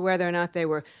businesses, as to whether or not they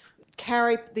were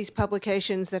carry these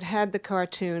publications that had the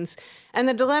cartoons. And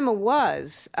the dilemma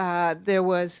was there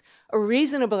was a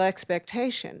reasonable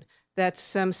expectation that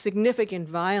some significant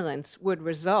violence would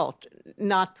result,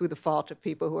 not through the fault of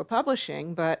people who are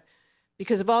publishing, but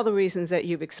because of all the reasons that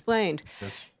you've explained.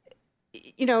 Yes.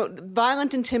 You know,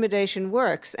 violent intimidation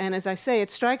works, and as I say,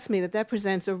 it strikes me that that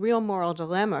presents a real moral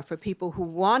dilemma for people who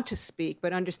want to speak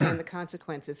but understand the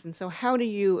consequences. And so how do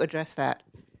you address that?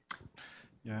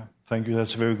 Yeah, thank you.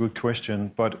 That's a very good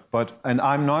question. And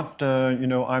I'm not,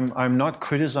 I'm not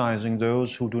criticizing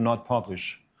those who do not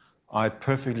publish. I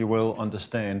perfectly well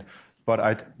understand.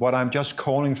 But what I'm just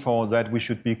calling for that we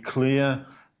should be clear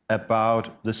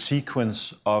about the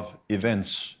sequence of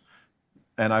events.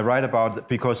 And I write about it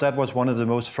because that was one of the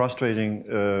most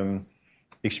frustrating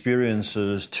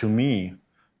experiences to me,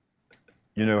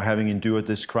 you know, having endured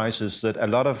this crisis, that a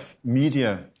lot of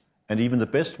media, and even the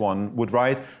best one, would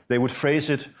write, they would phrase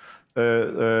it,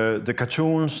 the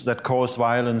cartoons that caused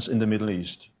violence in the Middle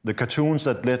East, the cartoons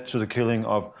that led to the killing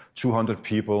of 200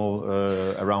 people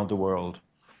around the world.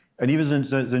 And even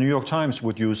the New York Times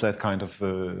would use that kind of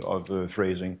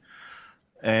phrasing.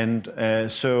 And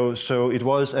so it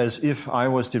was as if I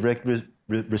was directly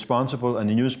responsible and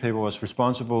the newspaper was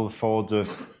responsible for the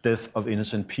death of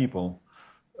innocent people.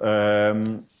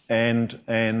 So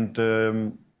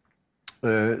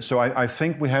I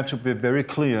think we have to be very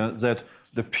clear that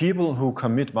the people who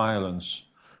commit violence,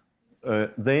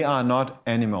 they are not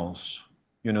animals.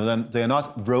 You know, they are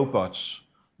not robots.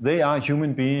 They are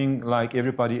human beings like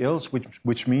everybody else,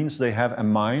 which means they have a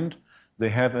mind, they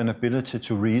have an ability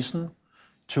to reason,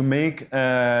 to make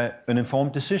an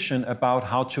informed decision about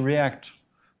how to react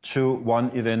to one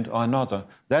event or another.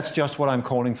 That's just what I'm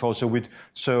calling for. So it's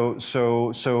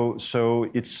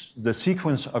the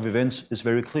sequence of events is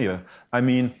very clear. I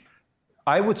mean,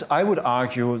 I would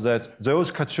argue that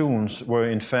those cartoons were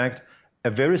in fact a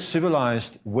very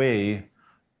civilized way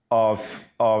of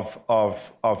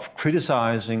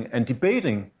criticizing and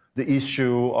debating the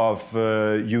issue of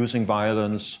using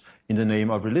violence in the name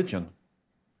of religion.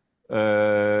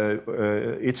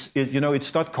 It's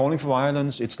not calling for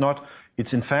violence.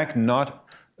 It's in fact not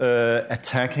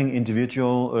attacking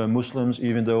individual Muslims,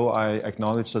 even though I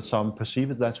acknowledge that some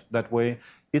perceive it that way.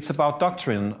 It's about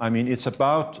doctrine. I mean, it's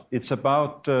about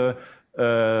a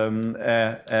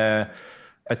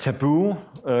taboo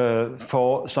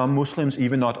for some Muslims,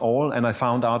 even not all. And I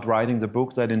found out writing the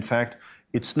book that in fact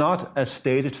it's not a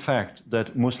stated fact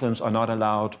that Muslims are not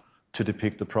allowed to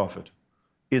depict the Prophet.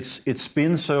 It's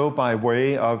been so by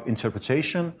way of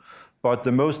interpretation, but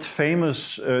the most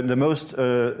famous, the most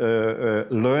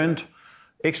learned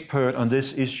expert on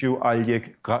this issue,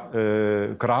 Aljek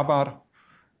Grabar,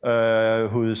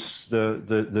 who's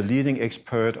the leading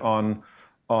expert on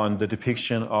the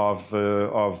depiction of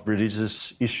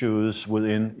religious issues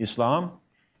within Islam,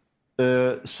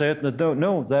 said that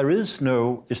no, there is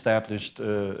no established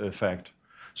fact.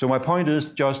 So my point is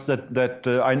just that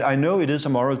I know it is a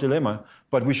moral dilemma,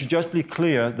 but we should just be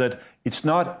clear that it's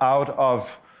not out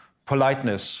of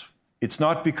politeness. It's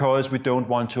not because we don't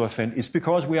want to offend. It's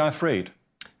because we are afraid.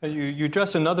 You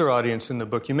address another audience in the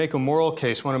book. You make a moral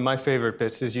case. One of my favorite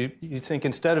bits is you think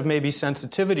instead of maybe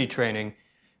sensitivity training,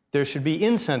 there should be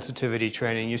insensitivity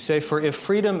training. You say, for if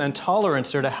freedom and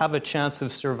tolerance are to have a chance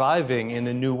of surviving in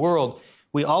the new world,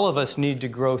 we all of us need to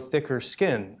grow thicker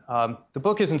skin. The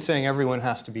book isn't saying everyone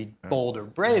has to be bold or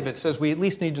brave. It says we at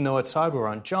least need to know what side we're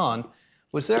on. John,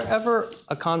 was there ever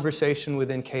a conversation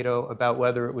within Cato about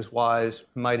whether it was wise,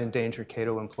 might endanger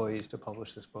Cato employees to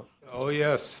publish this book? Oh,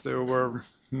 yes, there were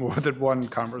more than one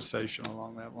conversation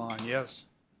along that line, yes.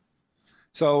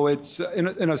 So it's, in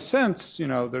a sense, you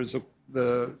know,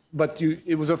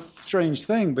 it was a strange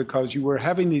thing because you were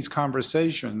having these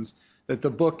conversations that the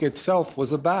book itself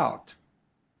was about.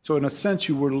 So in a sense,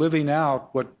 you were living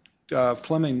out what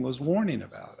Fleming was warning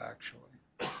about, actually.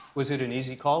 Was it an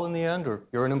easy call in the end? Or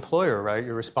you're an employer, right?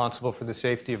 You're responsible for the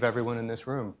safety of everyone in this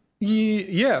room.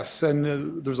 Yes,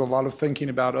 and there's a lot of thinking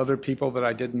about other people that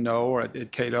I didn't know or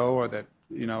at Cato or that,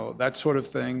 you know, that sort of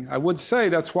thing. I would say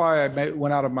that's why I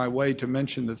went out of my way to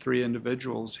mention the three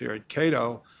individuals here at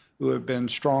Cato who have been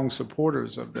strong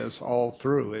supporters of this all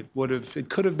through. It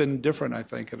could have been different, I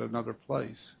think, at another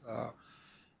place.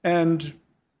 And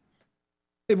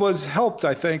it was helped,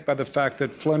 I think, by the fact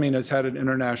that Fleming has had an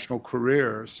international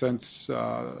career since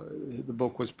the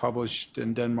book was published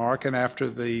in Denmark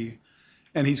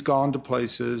and he's gone to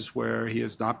places where he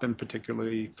has not been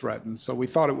particularly threatened. So we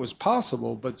thought it was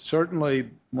possible, but certainly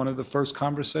one of the first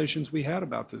conversations we had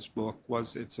about this book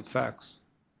was its effects.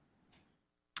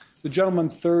 The gentleman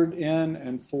third in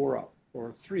and four up,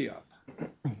 or three up.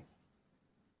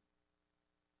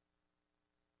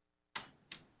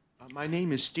 My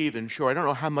name is Stephen Shore. I don't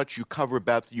know how much you cover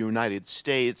about the United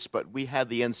States, but we had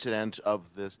the incident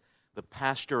of the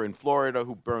pastor in Florida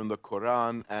who burned the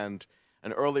Quran, and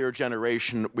an earlier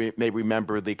generation may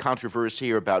remember the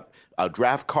controversy about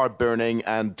draft card burning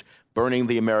and burning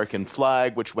the American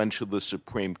flag, which went to the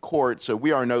Supreme Court. So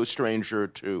we are no stranger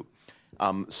to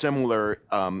similar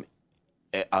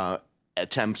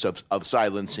attempts of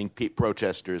silencing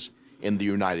protesters in the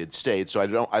United States. So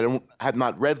I have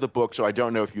not read the book, so I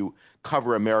don't know if you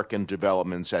cover American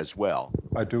developments as well.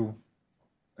 I do,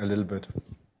 a little bit,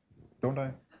 don't I?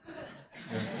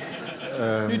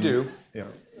 Yeah. You do. Yeah.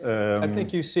 I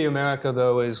think you see America,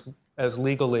 though, as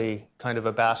legally kind of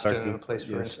a bastion and a place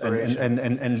for inspiration.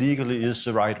 And legally is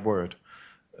the right word.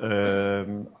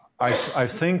 I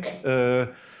think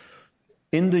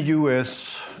in the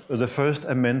U.S., the First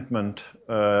Amendment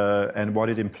and what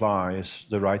it implies,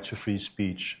 the right to free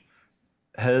speech,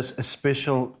 has a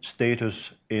special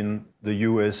status in the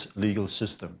U.S. legal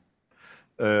system.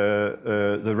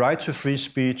 The right to free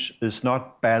speech is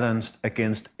not balanced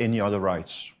against any other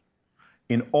rights.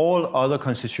 In all other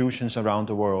constitutions around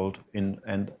the world,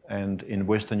 and in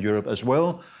Western Europe as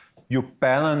well, you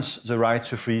balance the right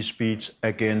to free speech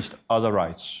against other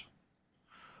rights.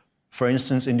 For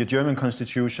instance, in the German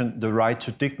constitution, the right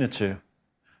to dignity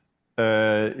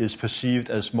is perceived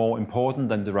as more important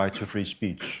than the right to free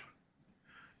speech.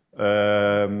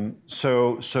 So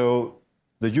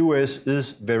the US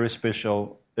is very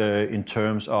special in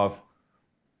terms of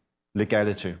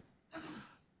legality.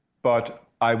 But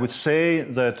I would say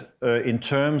that in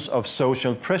terms of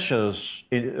social pressures,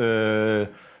 the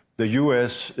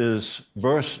US is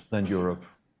worse than Europe.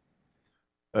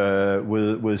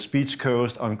 With speech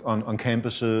codes on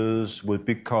campuses, with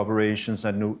big corporations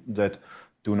that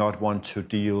do not want to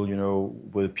deal,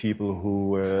 with people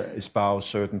who espouse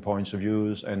certain points of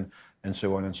views and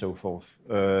so on and so forth.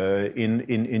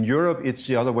 In Europe, it's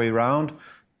the other way around.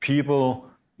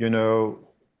 People,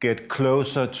 get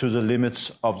closer to the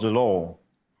limits of the law,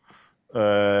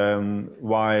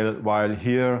 while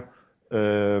here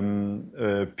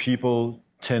people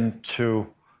tend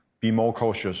to be more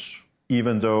cautious,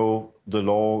 even though the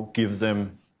law gives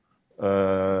them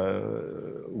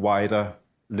wider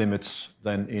limits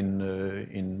than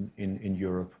in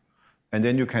Europe. And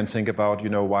then you can think about,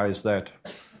 why is that?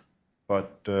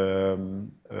 But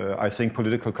I think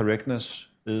political correctness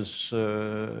is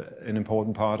an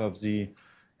important part of the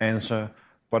answer.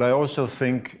 But I also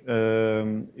think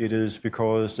it is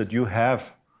because that you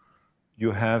have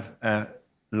a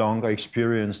longer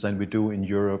experience than we do in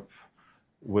Europe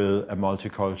with a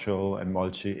multicultural and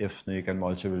multi-ethnic and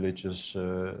multi-religious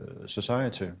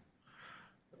society.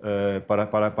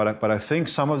 But I think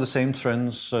some of the same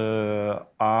trends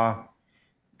are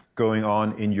going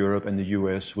on in Europe and the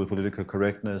US with political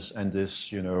correctness and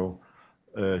this,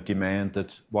 demand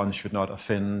that one should not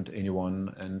offend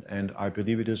anyone, and I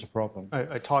believe it is a problem.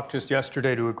 I talked just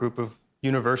yesterday to a group of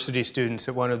university students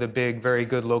at one of the big, very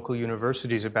good local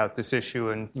universities about this issue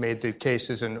and made the case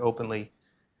as an openly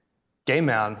gay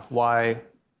man why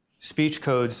speech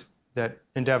codes that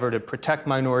endeavor to protect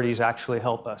minorities actually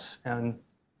help us. And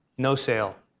no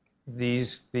sale.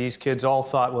 These kids all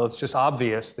thought, well, it's just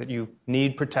obvious that you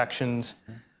need protections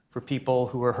for people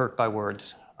who are hurt by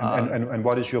words. And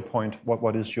what is your point?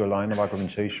 What is your line of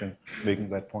argumentation making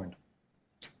that point?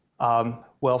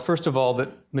 Well, first of all,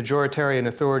 that majoritarian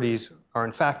authorities are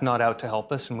in fact not out to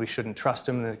help us, and we shouldn't trust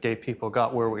them, and that gay people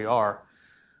got where we are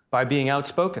by being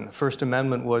outspoken. The First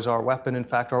Amendment was our weapon, in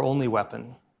fact, our only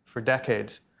weapon for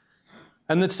decades.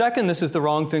 And that second, this is the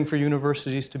wrong thing for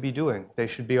universities to be doing. They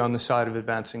should be on the side of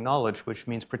advancing knowledge, which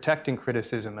means protecting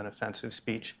criticism and offensive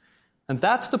speech. And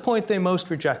that's the point they most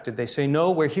rejected. They say,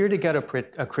 no, we're here to get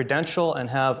a credential and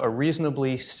have a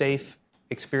reasonably safe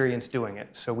experience doing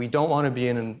it. So we don't want to be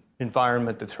in an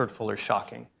environment that's hurtful or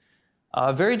shocking.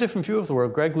 A very different view of the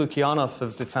world. Greg Lukianoff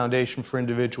of the Foundation for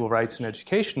Individual Rights and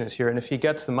Education is here, and if he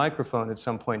gets the microphone at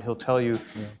some point, he'll tell you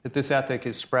that this ethic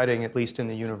is spreading, at least in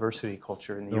the university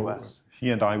culture in the U.S. He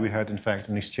and I, we had, in fact,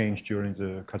 an exchange during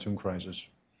the cartoon crisis,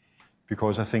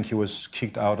 because I think he was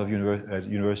kicked out of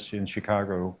university in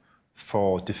Chicago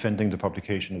for defending the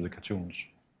publication of the cartoons.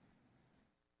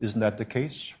 Isn't that the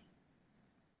case?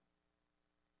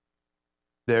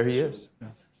 There he is. Yeah.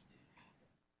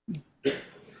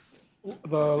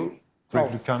 Greg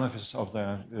Lukianoff is up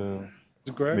there.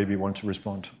 Maybe want to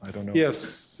respond. I don't know. Yes,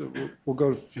 so we'll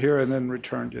go here and then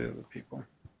return to the people.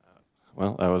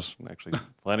 Well, I was actually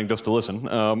planning just to listen.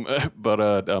 I'm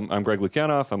Greg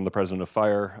Lukianoff. I'm the president of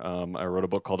FIRE. I wrote a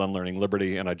book called Unlearning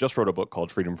Liberty, and I just wrote a book called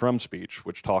Freedom from Speech,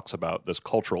 which talks about this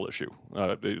cultural issue.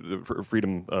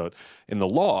 Freedom in the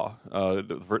law,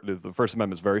 the First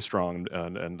Amendment is very strong,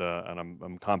 and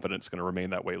I'm confident it's going to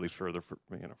remain that way, at least for the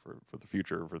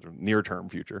future, for the near-term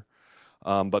future.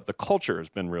 But the culture has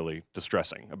been really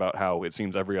distressing about how it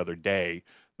seems every other day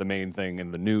the main thing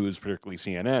in the news, particularly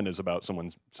CNN, is about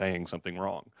someone saying something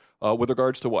wrong. With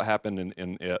regards to what happened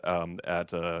in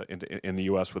the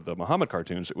U.S. with the Muhammad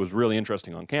cartoons, it was really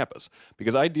interesting on campus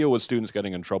because I deal with students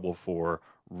getting in trouble for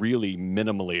really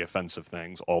minimally offensive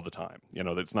things all the time. You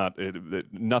know, it's not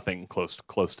nothing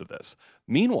close to this.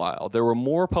 Meanwhile, there were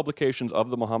more publications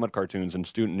of the Muhammad cartoons in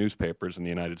student newspapers in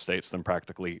the United States than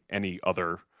practically any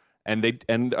other. And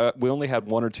we only had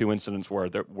one or two incidents where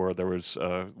the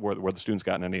students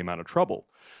got in any amount of trouble.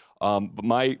 But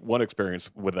my one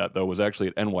experience with that, though, was actually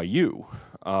at NYU,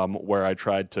 where I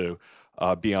tried to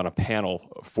be on a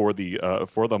panel for the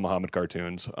Muhammad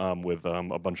cartoons with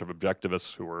a bunch of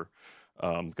objectivists who were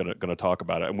going to talk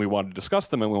about it, and we wanted to discuss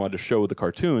them and we wanted to show the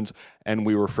cartoons, and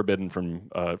we were forbidden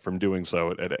from doing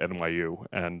so at NYU.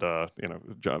 And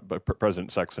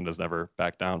President Sexton has never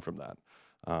backed down from that.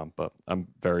 But one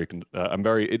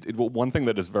thing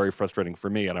that is very frustrating for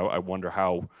me, and I wonder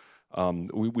how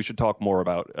we should talk more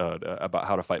about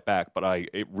how to fight back. But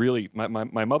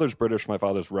my mother's British, my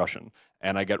father's Russian,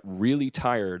 and I get really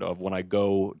tired of when I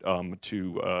go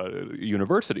to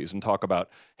universities and talk about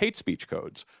hate speech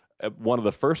codes. One of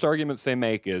the first arguments they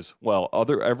make is, well,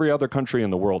 every other country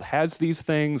in the world has these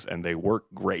things and they work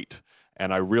great.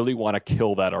 And I really want to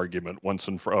kill that argument once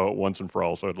and for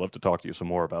all. So I'd love to talk to you some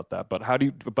more about that. But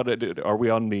are we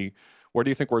on the? Where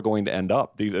do you think we're going to end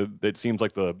up? It seems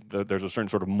like there's a certain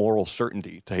sort of moral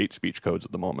certainty to hate speech codes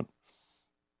at the moment.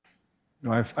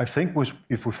 I think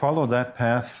if we follow that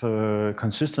path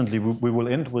consistently, we will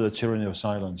end with a tyranny of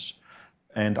silence.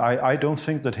 And I don't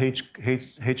think that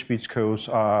hate speech codes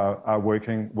are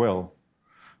working well.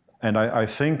 And I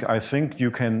think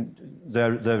you can.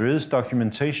 There is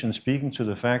documentation speaking to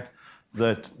the fact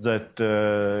that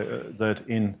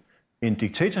in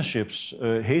dictatorships,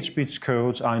 hate speech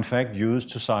codes are in fact used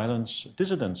to silence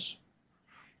dissidents.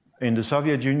 In the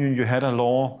Soviet Union, you had a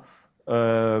law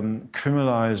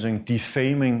criminalizing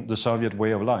defaming the Soviet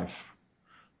way of life,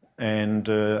 and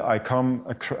I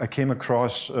came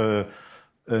across.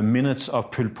 Minutes of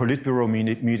Politburo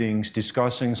meetings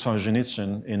discussing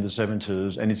Solzhenitsyn in the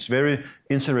 70s. And it's very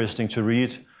interesting to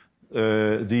read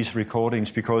these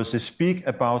recordings because they speak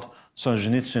about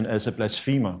Solzhenitsyn as a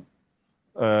blasphemer.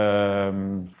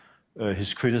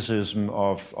 His criticism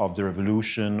of the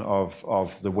revolution,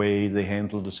 of the way they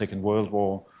handled the Second World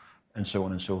War, and so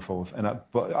on and so forth.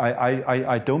 But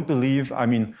I don't believe,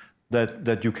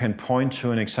 that you can point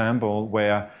to an example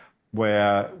where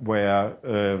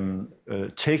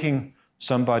taking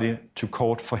somebody to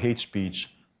court for hate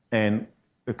speech and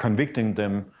convicting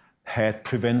them had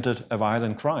prevented a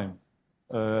violent crime,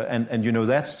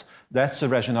 that's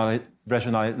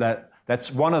the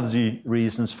that's one of the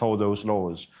reasons for those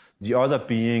laws. The other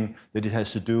being that it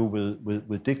has to do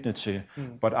with dignity.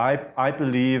 But I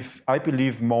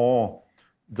believe more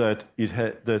that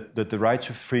that the right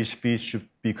to free speech should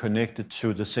be connected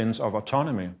to the sense of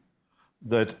autonomy.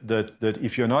 That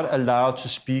if you're not allowed to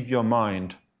speak your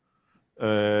mind,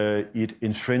 it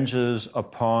infringes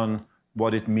upon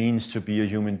what it means to be a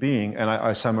human being.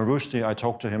 And Salman Rushdie, I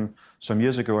talked to him some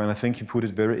years ago, and I think he put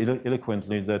it very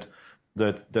eloquently that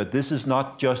this is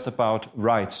not just about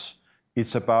rights,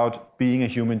 it's about being a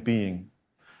human being.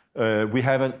 We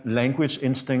have a language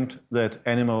instinct that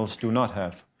animals do not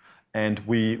have. And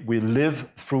we live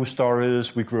through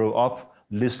stories, we grow up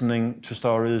listening to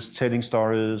stories, telling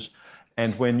stories.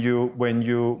 And when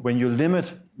you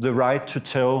limit the right to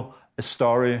tell a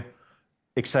story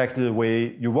exactly the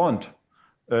way you want,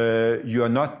 you are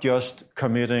not just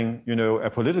committing, a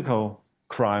political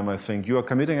crime, I think. You are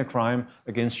committing a crime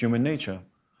against human nature.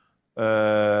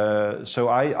 So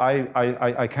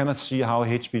I cannot see how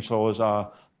hate speech laws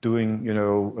are doing,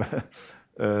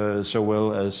 so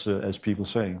well as people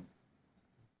say.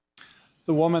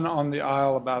 The woman on the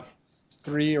aisle about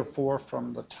 3 or 4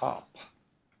 from the top.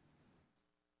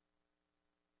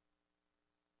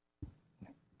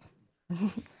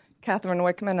 Catherine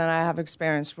Wickman, and I have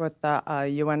experience with the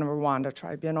UN Rwanda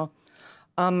Tribunal.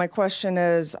 My question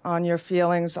is on your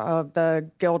feelings of the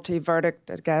guilty verdict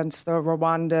against the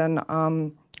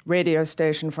Rwandan radio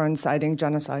station for inciting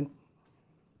genocide.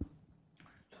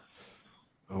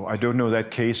 Oh, I don't know that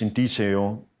case in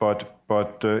detail, but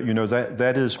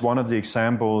that is one of the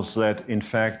examples that, in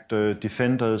fact,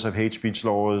 defenders of hate speech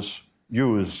laws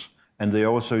use, and they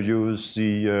also use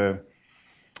the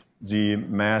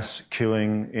mass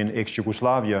killing in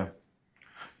ex-Yugoslavia.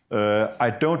 I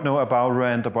don't know about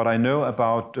Rwanda, but I know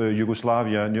about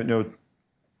Yugoslavia.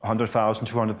 100,000,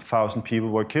 200,000 people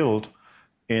were killed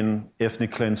in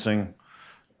ethnic cleansing.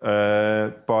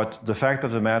 But the fact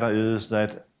of the matter is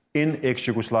that in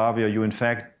ex-Yugoslavia, you in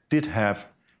fact did have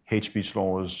hate speech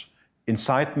laws.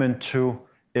 Incitement to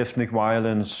ethnic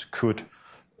violence could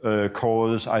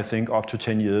cause, I think, up to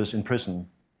 10 years in prison.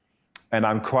 And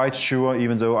I'm quite sure,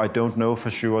 even though I don't know for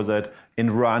sure, that in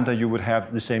Rwanda you would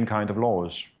have the same kind of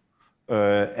laws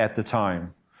at the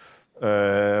time.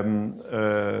 I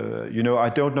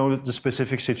don't know the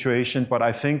specific situation, but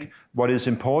I think what is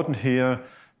important here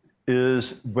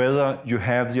is whether you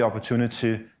have the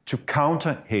opportunity to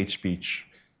counter hate speech.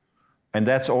 And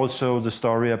that's also the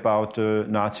story about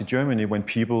Nazi Germany, when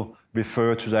people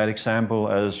refer to that example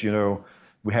as,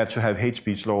 we have to have hate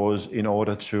speech laws in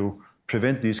order to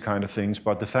prevent these kind of things.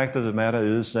 But the fact of the matter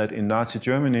is that in Nazi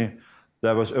Germany,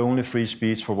 there was only free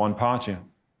speech for one party.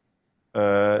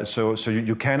 So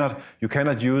you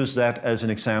cannot use that as an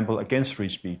example against free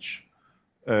speech.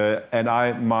 And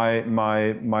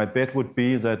my bet would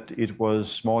be that it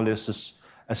was more or less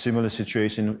a similar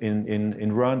situation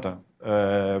in Rwanda.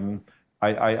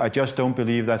 I just don't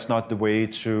believe that's not the way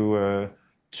to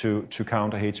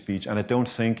counter hate speech, and I don't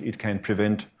think it can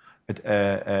prevent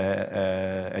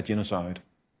a genocide.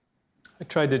 I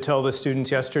tried to tell the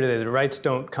students yesterday that the rights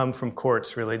don't come from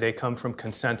courts, really. They come from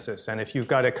consensus. And if you've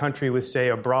got a country with, say,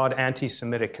 a broad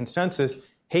anti-Semitic consensus,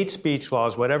 hate speech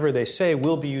laws, whatever they say,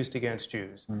 will be used against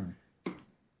Jews.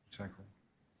 Exactly.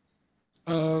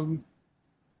 The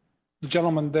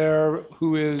gentleman there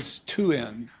who is 2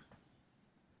 in.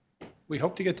 We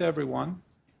hope to get to everyone.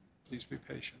 Please be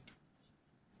patient.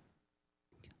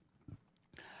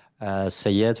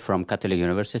 Sayed from Catholic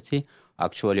University.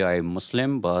 Actually, I'm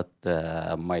Muslim, but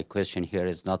my question here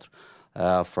is not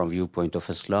from viewpoint of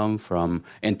Islam, from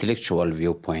intellectual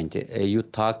viewpoint. You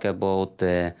talk about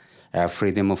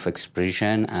freedom of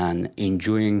expression and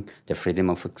enjoying the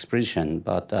freedom of expression,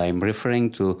 but I'm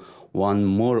referring to one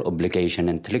more obligation,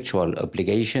 intellectual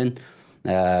obligation.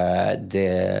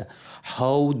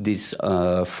 How this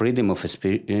freedom of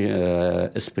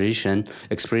expression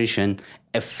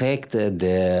affect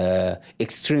the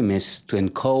extremists to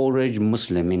encourage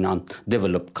Muslims in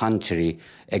undeveloped country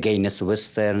against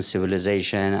Western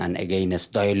civilization and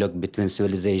against dialogue between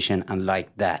civilization and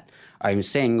like that. I'm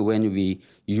saying when we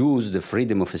use the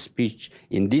freedom of speech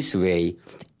in this way,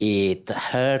 it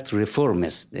hurts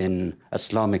reformists in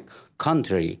Islamic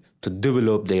country to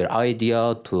develop their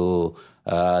idea, to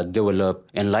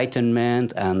develop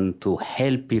enlightenment, and to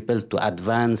help people to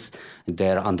advance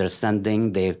their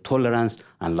understanding, their tolerance,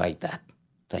 and like that.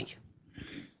 Thank you.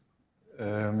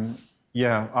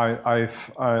 I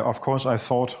of course I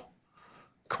thought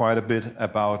quite a bit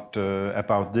about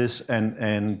this,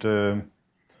 and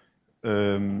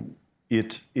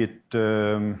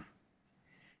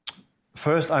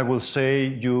first I will say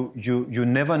you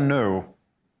never know.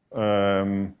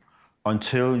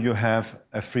 Until you have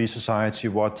a free society,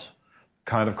 what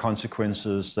kind of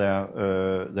consequences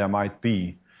there might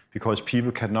be. because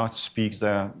people cannot speak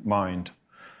their mind.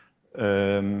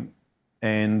 At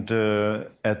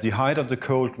the height of the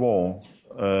Cold War,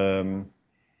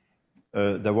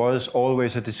 there was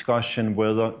always a discussion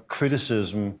whether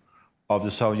criticism of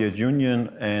the Soviet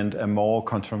Union and a more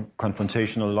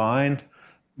confrontational line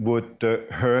would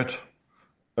hurt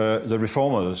the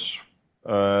reformers.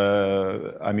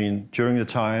 During the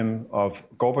time of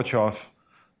Gorbachev,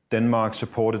 Denmark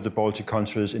supported the Baltic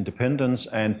countries' independence,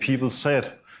 and people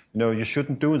said, you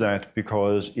shouldn't do that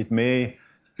because it may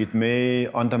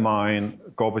undermine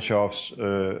Gorbachev's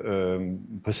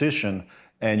position.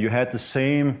 And you had the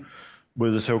same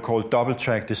with the so-called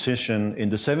double-track decision in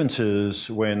the 70s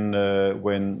when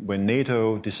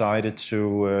NATO decided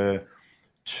to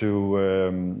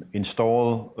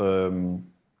install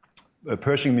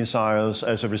Pershing missiles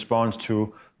as a response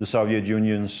to the Soviet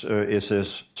Union's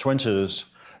SS-20s.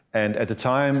 And at the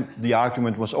time, the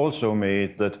argument was also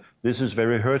made that this is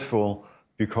very hurtful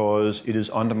because it is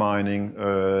undermining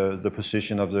the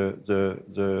position of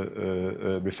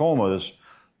the reformers.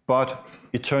 But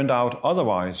it turned out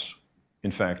otherwise,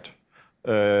 in fact.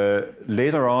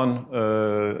 Later on,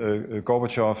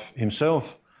 Gorbachev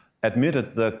himself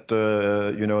admitted that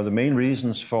the main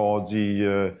reasons for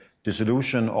the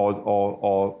dissolution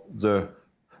or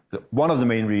one of the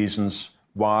main reasons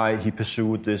why he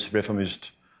pursued this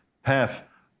reformist path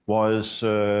was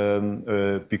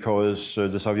because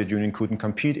the Soviet Union couldn't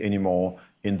compete anymore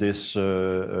in this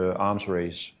arms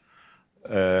race.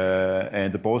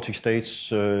 And the Baltic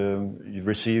states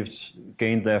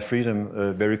gained their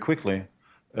freedom very quickly.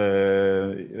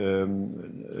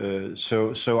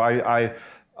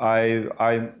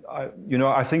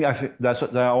 I think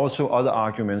there are also other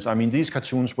arguments. These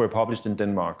cartoons were published in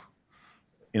Denmark,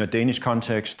 in a Danish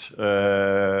context,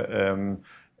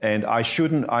 and I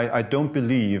don't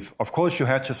believe. Of course, you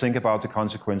have to think about the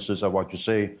consequences of what you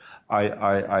say.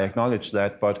 I acknowledge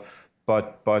that, but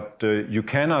you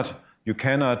cannot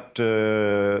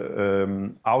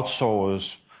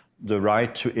outsource the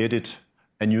right to edit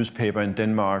a newspaper in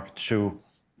Denmark to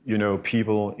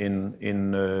people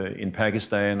in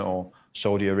Pakistan or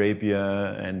Saudi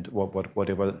Arabia and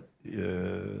whatever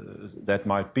that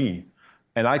might be.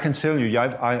 And I can tell you,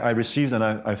 I received, and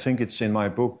I think it's in my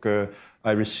book,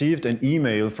 I received an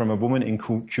email from a woman in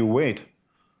Kuwait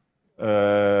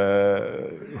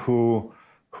who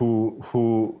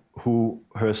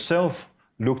herself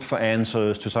looked for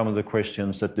answers to some of the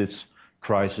questions that this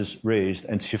crisis raised,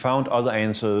 and she found other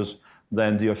answers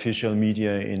than the official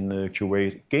media in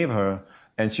Kuwait gave her.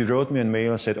 And she wrote me a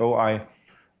mail and said, I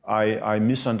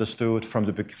misunderstood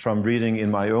from reading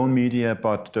in my own media,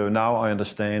 but now I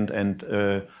understand, and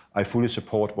I fully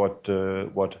support what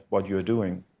you're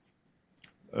doing.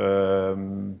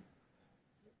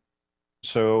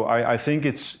 So I think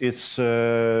it's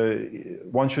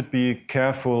one should be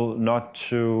careful not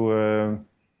to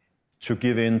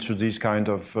give in to these kind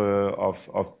of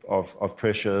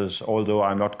pressures. Although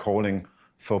I'm not calling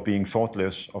for being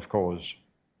thoughtless, of course.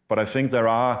 But I think there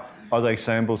are other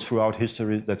examples throughout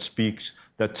history that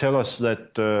tell us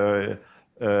that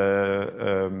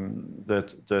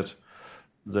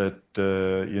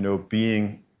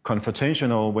being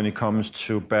confrontational when it comes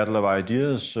to battle of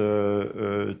ideas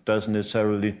doesn't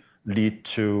necessarily lead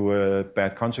to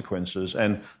bad consequences.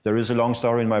 And there is a long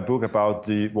story in my book about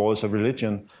the wars of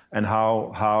religion and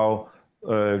how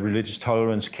religious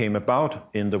tolerance came about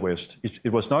in the West.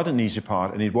 It was not an easy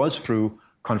part, and it was through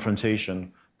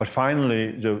confrontation. But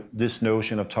finally, this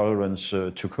notion of tolerance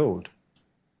took hold.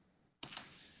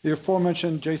 The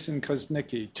aforementioned Jason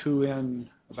Kuznicki, 2N,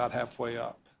 about halfway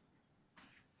up.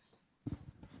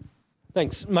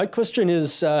 Thanks. My question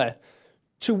is,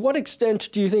 to what extent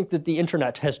do you think that the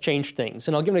internet has changed things?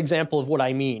 And I'll give an example of what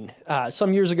I mean.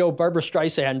 Some years ago, Barbra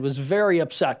Streisand was very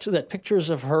upset that pictures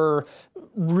of her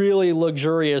really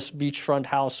luxurious beachfront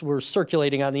house were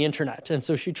circulating on the internet. And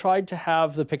so she tried to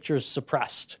have the pictures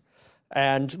suppressed.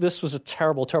 And this was a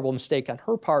terrible, terrible mistake on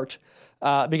her part,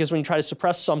 because when you try to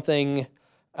suppress something,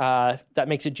 that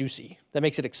makes it juicy, that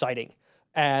makes it exciting.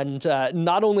 And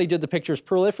not only did the pictures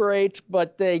proliferate,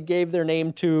 but they gave their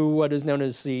name to what is known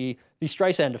as the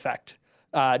Streisand effect,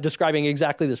 describing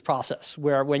exactly this process,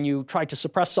 where when you try to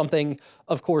suppress something,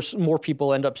 of course, more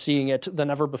people end up seeing it than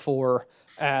ever before.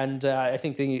 And I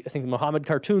think the Mohammed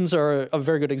cartoons are a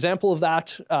very good example of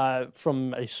that.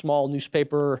 From a small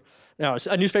newspaper,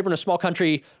 a newspaper in a small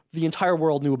country, the entire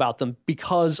world knew about them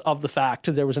because of the fact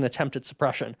there was an attempt at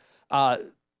suppression.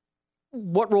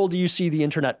 What role do you see the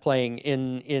internet playing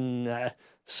in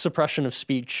suppression of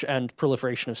speech and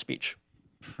proliferation of speech?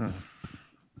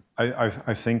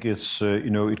 I think it's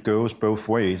it goes both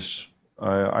ways.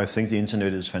 I think the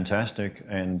internet is fantastic,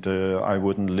 and I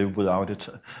wouldn't live without it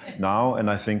now.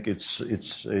 And I think it's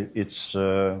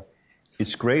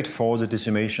great for the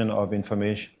dissemination of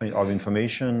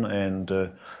information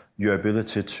and your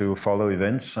ability to follow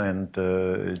events and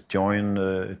join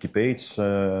debates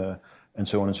and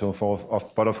so on and so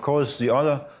forth. But of course, the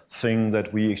other thing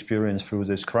that we experienced through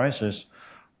this crisis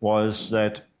was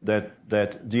that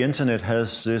the internet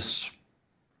has this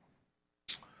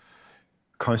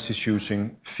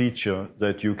constituting feature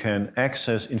that you can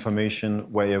access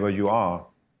information wherever you are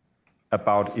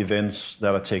about events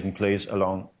that are taking place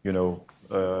along,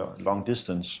 long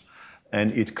distance,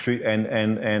 and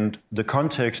and the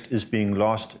context is being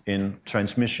lost in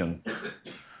transmission,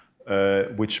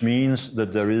 which means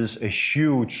that there is a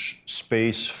huge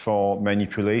space for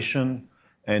manipulation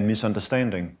and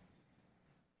misunderstanding.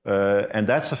 And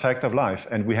that's a fact of life,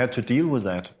 and we have to deal with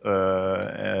that.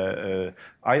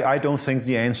 I don't think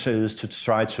the answer is to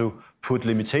try to put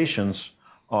limitations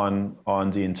on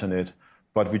the internet,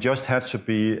 but we just have to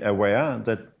be aware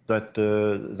that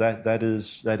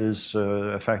is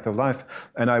a fact of life.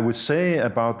 And I would say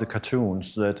about the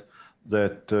cartoons that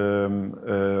the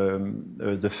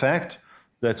fact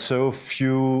that so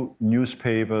few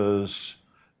newspapers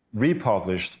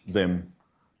republished them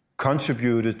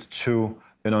contributed to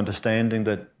an understanding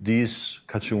that these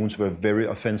cartoons were very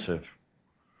offensive.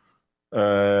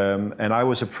 And I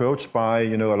was approached by,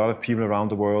 a lot of people around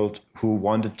the world who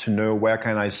wanted to know, where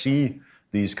can I see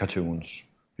these cartoons?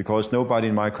 Because nobody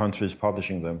in my country is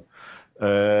publishing them.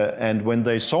 And when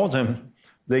they saw them,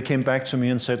 they came back to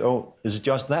me and said, oh, is it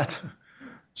just that?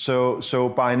 So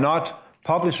by not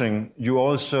publishing, you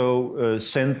also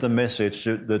send the message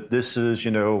that this is,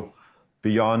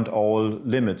 beyond all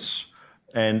limits.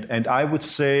 And I would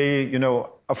say,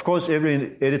 of course,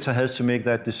 every editor has to make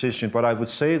that decision, but I would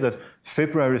say that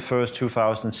February 1st,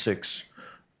 2006,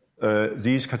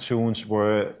 these cartoons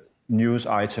were news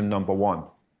item number 1.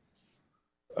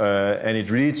 And it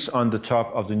reads on the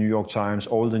top of the New York Times,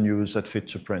 all the news that fit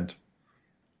to print.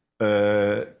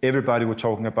 Everybody were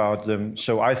talking about them.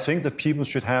 So I think that people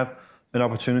should have an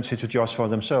opportunity to judge for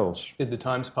themselves. Did the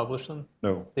Times publish them?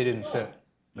 No. They didn't fit?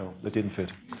 No, they didn't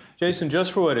fit. Jason,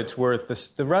 just for what it's worth,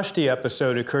 the Rushdie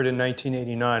episode occurred in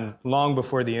 1989, long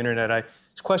before the internet.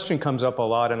 This question comes up a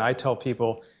lot, and I tell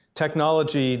people,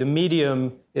 technology, the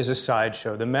medium is a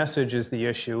sideshow. The message is the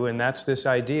issue, and that's this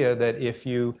idea that if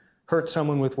you hurt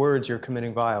someone with words, you're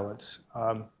committing violence.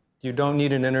 You don't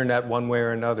need an internet one way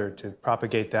or another to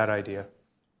propagate that idea.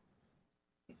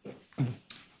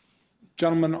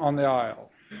 Gentleman on the aisle.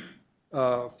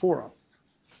 Forum.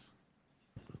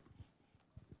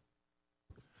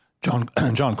 John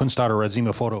Kunstadter,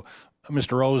 Redzima Photo.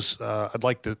 Mr. Rose, I'd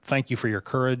like to thank you for your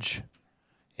courage,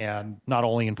 and not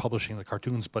only in publishing the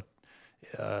cartoons, but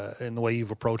in the way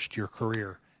you've approached your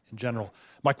career in general.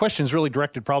 My question is really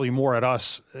directed probably more at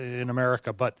us in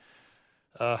America, but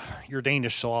you're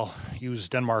Danish, so I'll use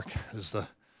Denmark as the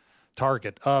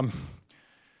target.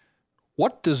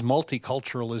 What does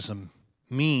multiculturalism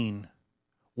mean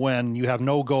when you have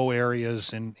no-go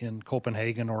areas in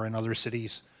Copenhagen or in other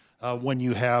cities? When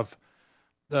you have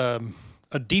a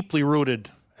deeply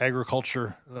rooted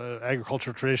agriculture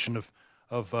tradition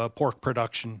of pork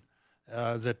production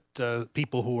that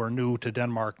people who are new to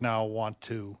Denmark now want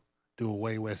to do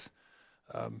away with.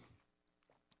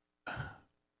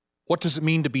 What does it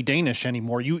mean to be Danish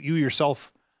anymore? You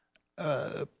yourself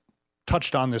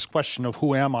touched on this question of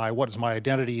who am I? What is my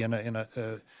identity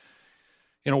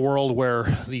in a world where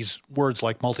these words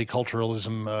like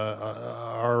multiculturalism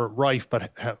are rife,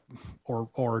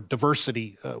 or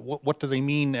diversity, what do they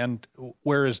mean, and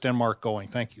where is Denmark going?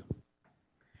 Thank you.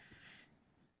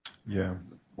 Yeah,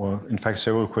 well, in fact,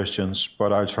 several questions,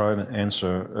 but I'll try to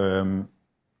answer.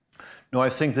 No, I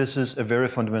think this is a very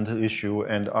fundamental issue,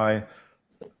 and I'm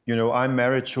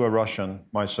married to a Russian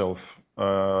myself,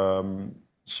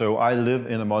 so I live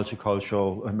in a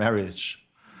multicultural marriage.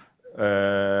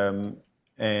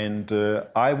 And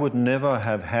I would never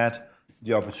have had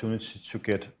the opportunity to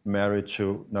get married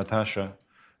to Natasha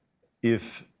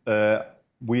if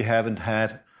we haven't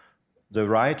had the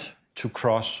right to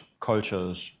cross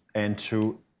cultures and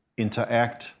to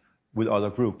interact with other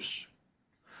groups.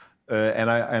 And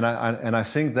I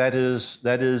think that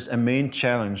is a main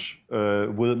challenge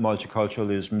with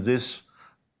multiculturalism. This,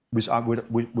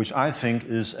 which I think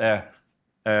is a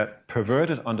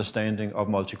perverted understanding of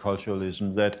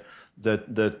multiculturalism, that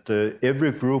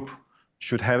every group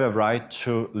should have a right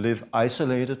to live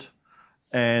isolated,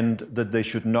 and that they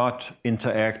should not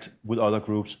interact with other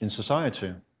groups in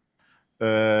society.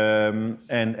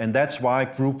 And that's why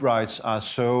group rights are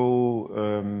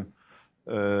so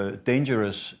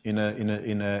dangerous in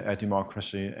a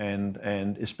democracy, and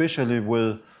especially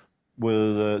with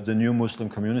the new Muslim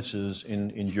communities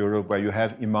in Europe, where you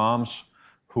have imams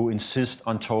who insist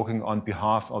on talking on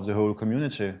behalf of the whole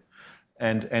community,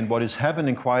 and what is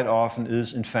happening quite often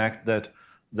is, in fact, that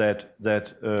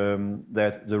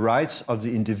the rights of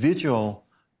the individual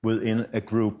within a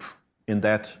group, in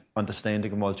that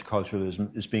understanding of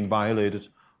multiculturalism, is being violated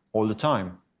all the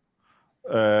time.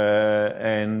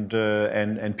 And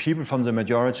people from the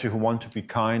majority who want to be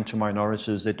kind to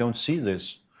minorities, they don't see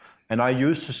this. And I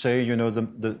used to say, you know,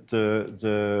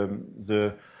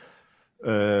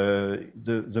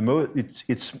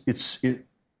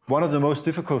 one of the most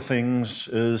difficult things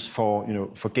is for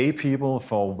gay people,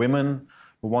 for women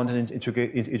who want an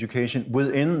education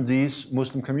within these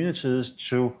Muslim communities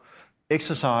to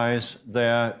exercise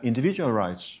their individual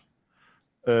rights,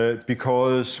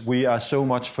 because we are so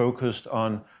much focused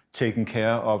on taking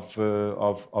care of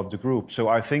the group. So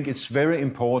I think it's very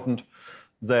important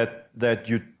that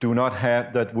you do not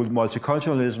have that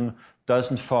multiculturalism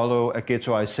doesn't follow a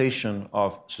ghettoization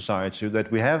of society. That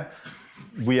we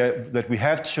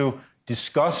have to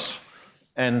discuss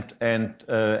and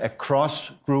across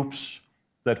groups,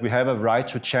 that we have a right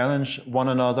to challenge one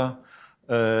another.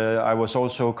 I was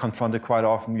also confronted quite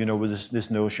often, you know, with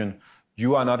this notion: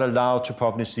 you are not allowed to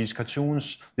publish these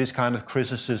cartoons. This kind of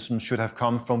criticism should have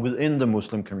come from within the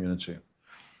Muslim community.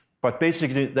 But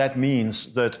basically, that means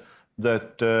that the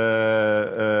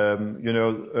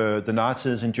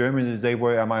Nazis in Germany, they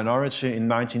were a minority in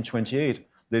 1928.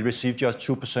 They received just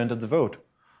 2% of the vote.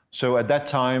 So at that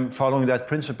time, following that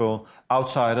principle,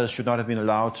 outsiders should not have been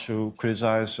allowed to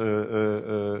criticize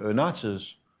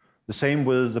Nazis. The same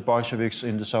with the Bolsheviks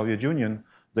in the Soviet Union.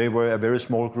 They were a very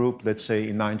small group, let's say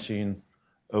in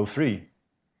 1903.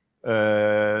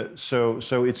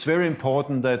 So it's very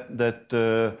important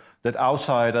that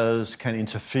outsiders can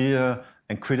interfere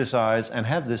and criticize and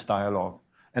have this dialogue.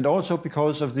 And also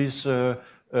because of these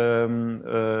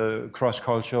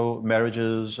cross-cultural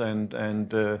marriages, and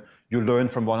you learn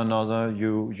from one another,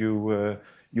 you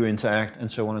interact, and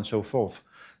so on and so forth.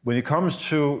 When it comes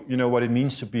to what it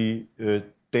means to be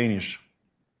Danish,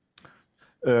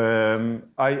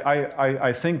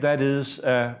 I think that is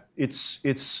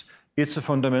it's a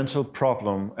fundamental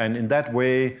problem, and in that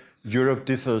way, Europe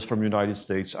differs from the United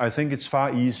States. I think it's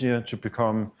far easier to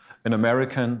become an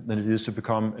American than it is to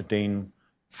become a Dane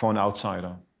for an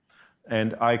outsider.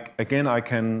 And I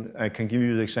can give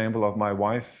you the example of my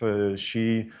wife.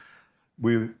 We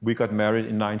got married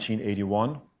in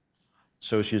 1981,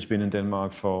 so she's been in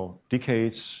Denmark for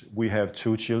decades. We have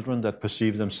 2 children that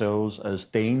perceive themselves as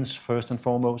Danes first and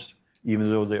foremost, even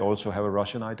though they also have a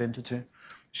Russian identity.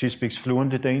 She speaks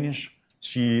fluently Danish.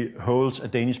 She holds a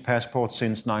Danish passport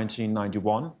since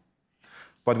 1991.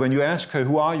 But when you ask her,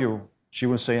 who are you? She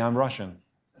will say, I'm Russian.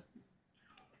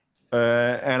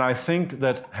 And I think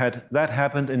that had that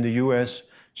happened in the US,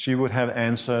 she would have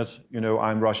answered,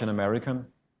 I'm Russian-American,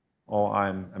 or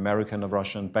I'm American of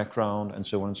Russian background, and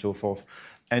so on and so forth.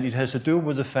 And it has to do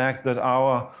with the fact that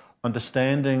our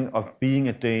understanding of being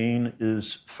a Dane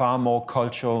is far more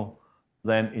cultural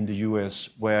than in the US,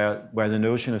 where the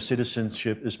notion of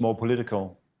citizenship is more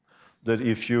political. That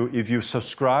if you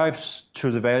subscribe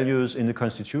to the values in the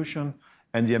Constitution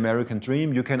and the American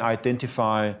dream, you can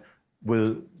identify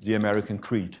with the American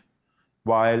creed.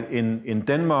 While in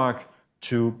Denmark,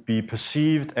 to be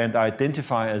perceived and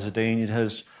identify as a Dane, it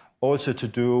has also to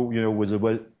do with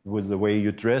the way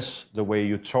you dress, the way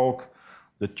you talk,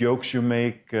 the jokes you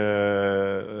make,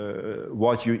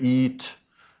 what you eat,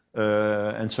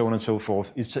 and so on and so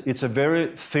forth. It's a very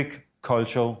thick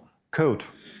cultural code.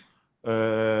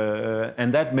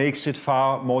 And that makes it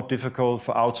far more difficult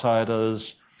for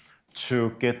outsiders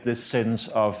to get this sense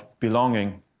of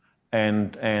belonging.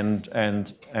 And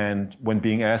when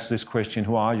being asked this question,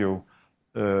 who are you?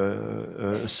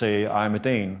 Say, I'm a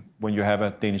Dane, when you have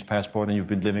a Danish passport and you've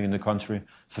been living in the country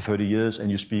for 30 years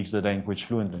and you speak the language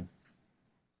fluently.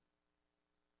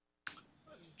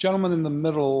 Gentleman in the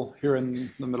middle, here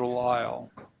in the middle aisle.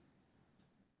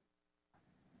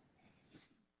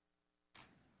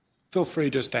 Feel free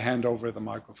just to hand over the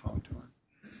microphone to him.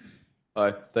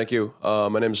 Hi, thank you.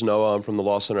 My name is Noah. I'm from the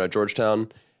Law Center at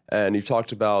Georgetown. And you've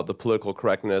talked about the political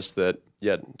correctness that,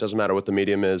 it doesn't matter what the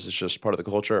medium is, it's just part of the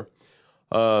culture.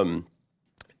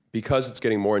 Because it's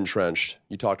getting more entrenched,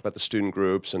 you talked about the student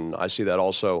groups, and I see that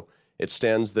also. It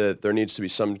stands that there needs to be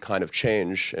some kind of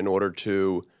change in order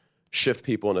to shift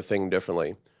people into thinking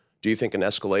differently. Do you think an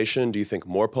escalation? Do you think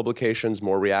more publications,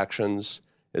 more reactions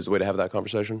is the way to have that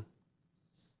conversation?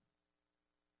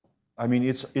 I mean,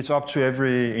 it's up to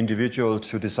every individual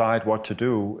to decide what to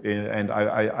do, and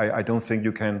I don't think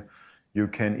you can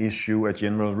issue a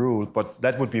general rule, but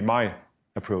that would be my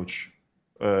approach.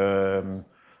 I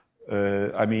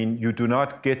mean, you do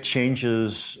not get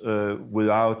changes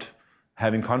without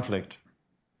having conflict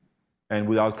and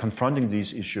without confronting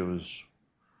these issues.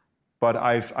 But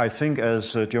I think,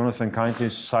 as Jonathan kindly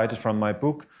cited from my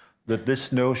book, that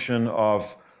this notion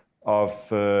of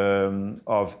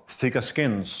thicker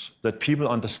skins, that people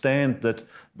understand that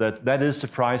is the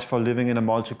price for living in a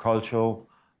multicultural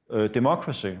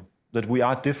democracy, that we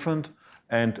are different,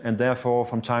 and therefore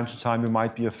from time to time we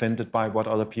might be offended by what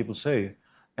other people say,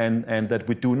 and that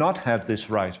we do not have this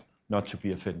right not to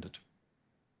be offended.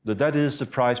 That is the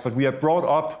price, but we are brought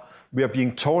up, we are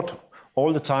being taught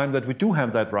all the time that we do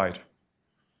have that right.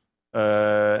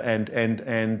 And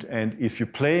if you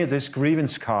play this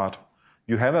grievance card,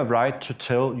 you have a right to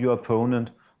tell your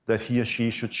opponent that he or she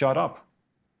should shut up.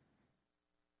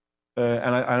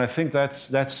 And I think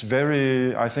that's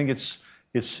very. I think it's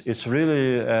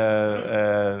really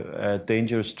a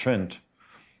dangerous trend,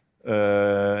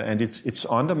 and it's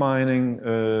undermining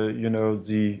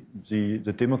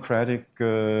the democratic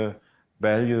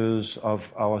values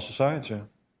of our society.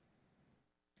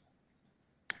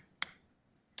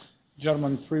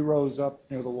 Gentlemen, 3 rows up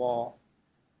near the wall.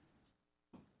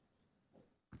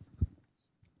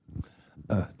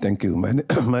 Thank you.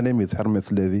 My name is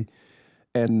Hermes Levy,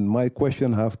 and my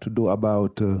question has to do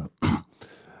about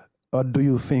what do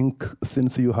you think,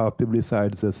 since you have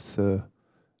publicized this, the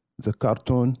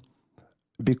cartoon,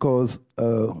 because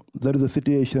there is a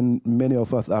situation many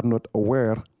of us are not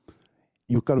aware.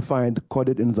 You can find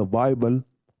coded in the Bible,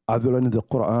 as well as in the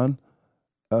Quran,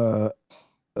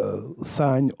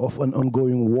 sign of an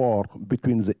ongoing war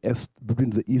between the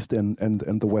East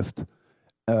and the West.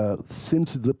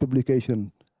 Since the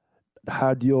publication,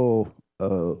 had your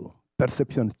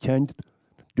perception changed?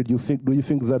 Do you think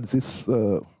that this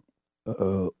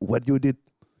what you did,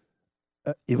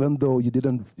 even though you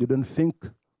didn't think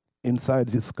inside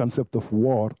this concept of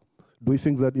war, do you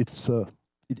think that it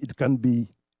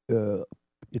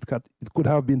could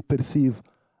have been perceived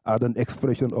as an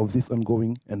expression of this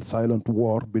ongoing and silent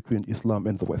war between Islam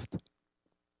and the West?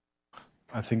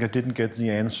 I think I didn't get the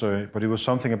answer, but it was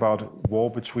something about war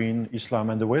between Islam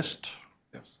and the West.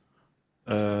 Yes.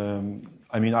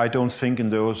 I mean, I don't think in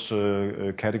those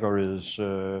categories.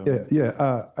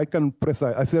 I can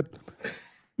precise. I said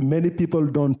many people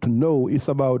don't know. It's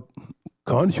about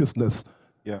consciousness.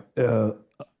 Yeah.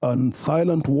 And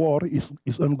silent war is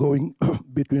ongoing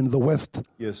between the West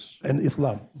and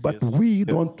Islam. But we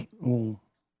don't.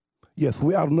 Yes,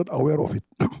 we are not aware of it.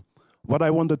 What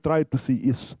I want to try to see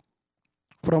is,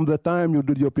 from the time you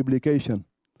did your publication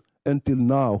until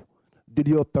now, did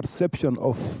your perception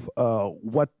of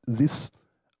what this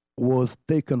was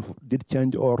taken did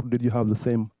change, or did you have the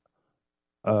same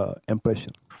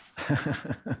impression?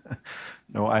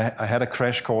 No, I had a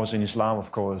crash course in Islam,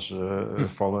 of course,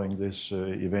 following this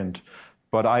event.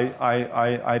 But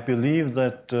I believe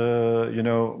that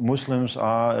Muslims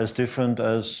are as different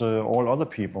as all other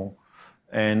people,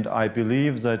 and I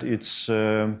believe that it's.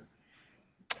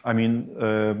 You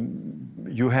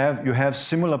have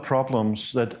similar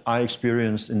problems that I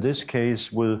experienced in this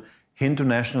case with Hindu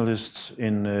nationalists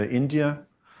in India,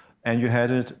 and you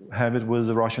have it with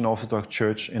the Russian Orthodox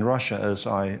Church in Russia, as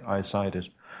I cited.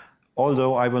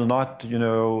 Although I will not,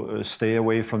 stay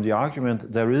away from the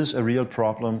argument, there is a real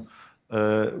problem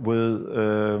with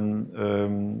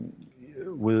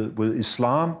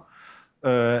Islam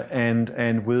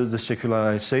and with the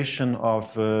secularization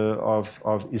of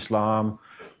Islam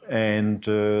and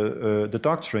the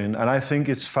doctrine. And I think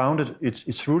it's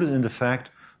rooted in the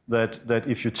fact that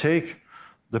if you take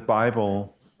the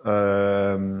Bible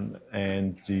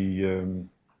and the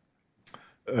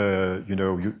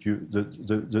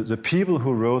people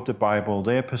who wrote the Bible,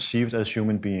 they are perceived as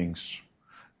human beings,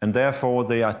 and therefore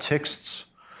they are texts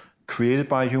created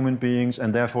by human beings,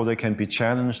 and therefore they can be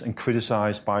challenged and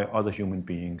criticized by other human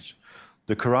beings.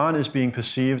 The Quran is being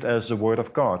perceived as the word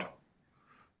of God.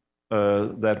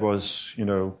 That was,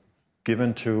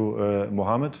 given to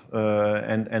Muhammad,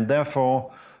 and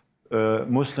therefore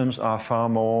Muslims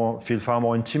feel far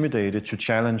more intimidated to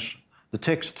challenge the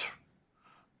text,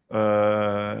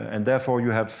 and therefore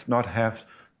you have not have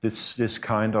this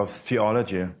kind of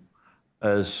theology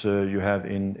as you have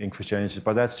in Christianity.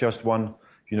 But that's just one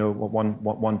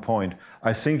point.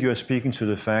 I think you are speaking to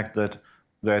the fact that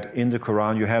in the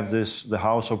Quran you have the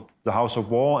house of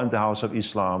war and the house of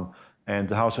Islam. And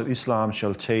the house of Islam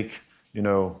shall take,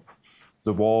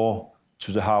 the war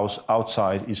to the house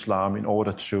outside Islam in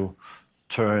order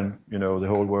turn, you know, the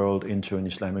whole world into an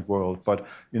Islamic world. But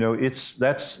you know,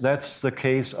 that's the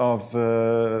case of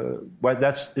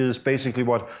that is basically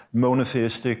what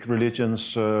monotheistic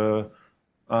religions are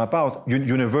about.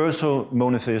 Universal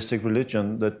monotheistic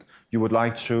religion, that you would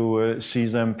like to see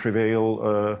them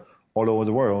prevail all over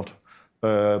the world.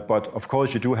 But of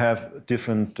course, you do have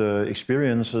different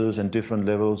experiences and different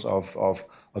levels of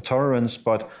tolerance.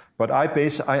 But I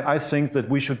think that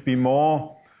we should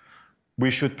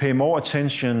pay more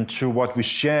attention to what we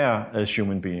share as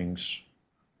human beings.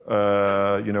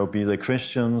 You know, be they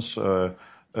Christians,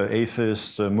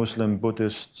 atheists, Muslim,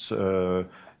 Buddhists,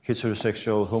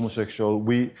 heterosexual, homosexual.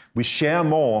 We share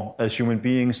more as human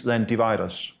beings than divide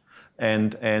us.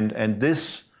 And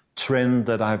this trend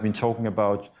that I've been talking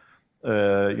about,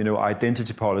 you know,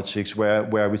 identity politics,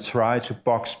 where we try to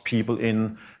box people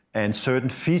in, and certain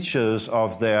features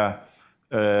of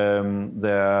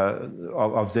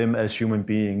of them as human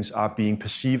beings are being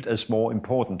perceived as more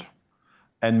important,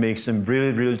 and makes them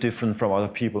really, really different from other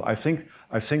people. I think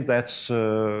that's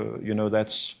you know,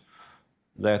 that's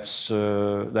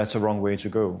a wrong way to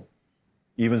go.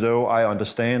 Even though I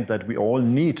understand that we all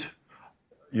need,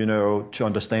 you know, to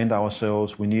understand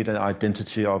ourselves, we need an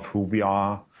identity of who we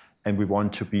are, and we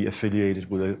want to be affiliated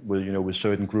with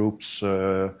certain groups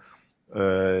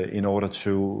in order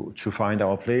to find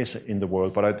our place in the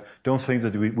world. But I don't think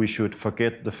that we should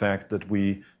forget the fact that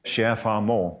we share far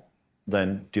more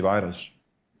than divide us.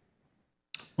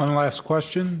 One last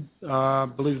question. I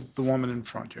believe the woman in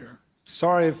front here.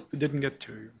 Sorry if we didn't get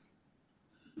to you.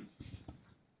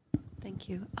 Thank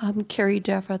you. I'm Carrie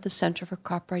Devra at the Center for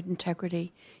Copyright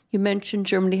Integrity. You mentioned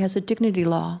Germany has a dignity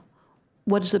law.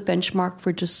 What is the benchmark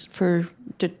for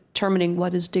determining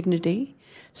what is dignity?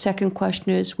 Second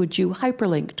question is, would you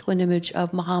hyperlink to an image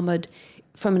of Muhammad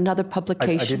from another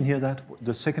publication? I didn't hear that.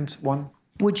 The second one?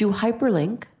 Would you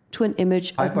hyperlink to an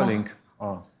image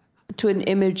to an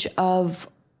image of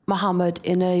Muhammad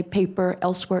in a paper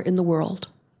elsewhere in the world?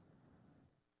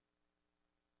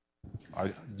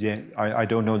 I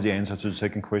don't know the answer to the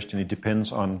second question. It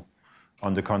depends on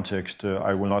the context.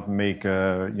 I will not make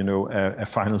a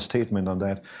final statement on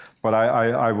that, but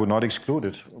I would not exclude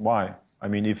it. Why? I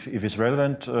mean, if it's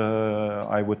relevant,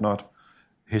 I would not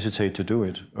hesitate to do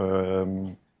it.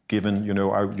 Given you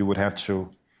would have to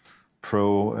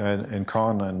pro and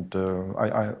con, and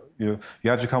you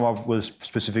have to come up with a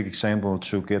specific example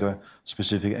to get a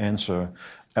specific answer.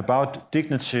 About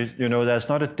dignity, there's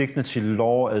not a dignity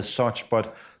law as such,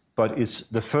 but it's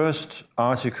the first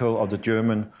article of the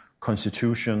German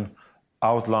Constitution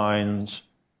outlines,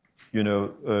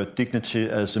 dignity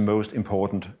as the most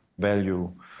important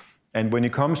value. And when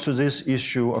it comes to this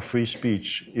issue of free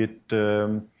speech, it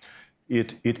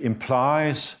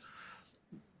implies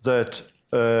that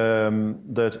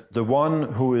the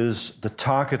one who is the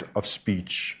target of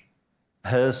speech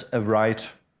has a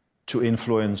right to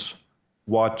influence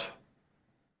what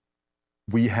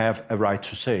we have a right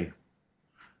to say.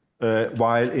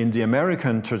 While in the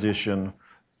American tradition,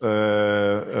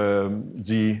 the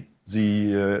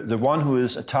one who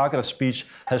is a target of speech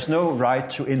has no right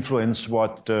to influence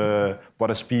what a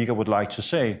speaker would like to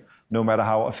say, no matter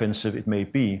how offensive it may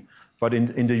be. But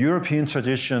in the European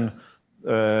tradition,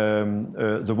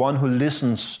 the one who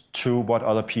listens to what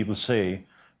other people say,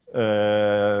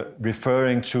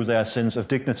 referring to their sense of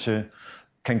dignity,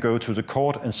 can go to the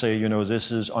court and say,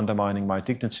 this is undermining my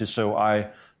dignity, so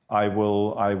I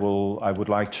would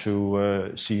like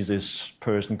to see this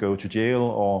person go to jail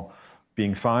or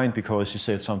being fined because he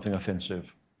said something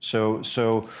offensive. So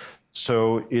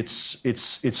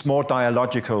it's more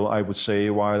dialogical, I would say.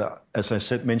 While, as I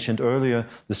mentioned earlier,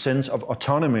 the sense of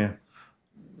autonomy,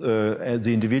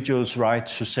 the individual's right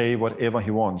to say whatever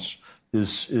he wants,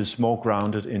 is more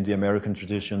grounded in the American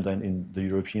tradition than in the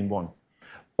European one.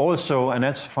 Also, and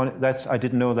that's funny, I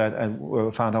didn't know that,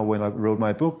 and found out when I wrote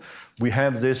my book, we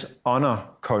have this honor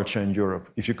culture in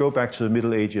Europe. If you go back to the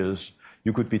Middle Ages,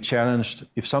 you could be challenged.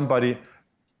 If somebody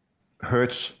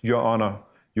hurts your honor,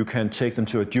 you can take them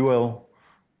to a duel,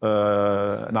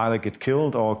 and either get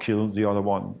killed or kill the other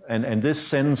one. And this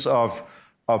sense of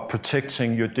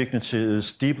protecting your dignity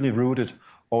is deeply rooted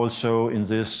also in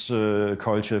this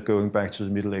culture going back to the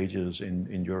Middle Ages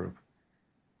in Europe.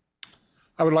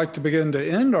 I would like to begin to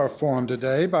end our forum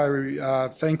today by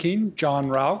thanking John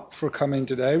Rauch for coming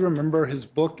today. Remember, his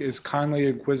book is Kindly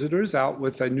Inquisitors, out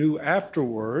with a new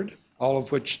afterword, all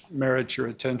of which merits your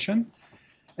attention.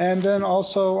 And then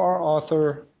also our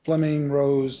author, Fleming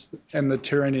Rose, and the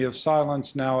Tyranny of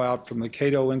Silence, now out from the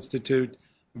Cato Institute.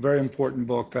 a very important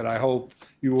book that I hope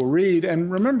you will read.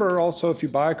 And remember also, if you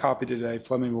buy a copy today,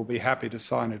 Fleming will be happy to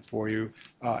sign it for you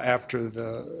after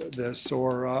this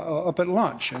or up at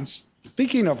lunch. And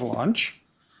speaking of lunch,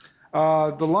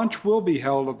 the lunch will be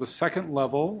held at the second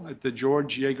level at the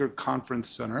George Yeager Conference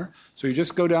Center. So you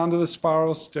just go down to the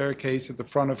spiral staircase at the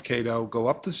front of Cato, go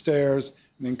up the stairs,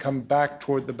 and then come back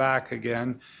toward the back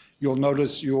again. You'll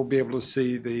notice you'll be able to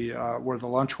see where the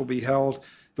lunch will be held.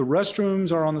 The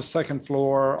restrooms are on the second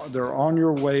floor. They're on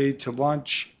your way to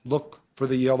lunch. Look for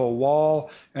the yellow wall.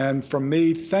 And from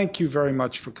me, thank you very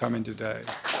much for coming today.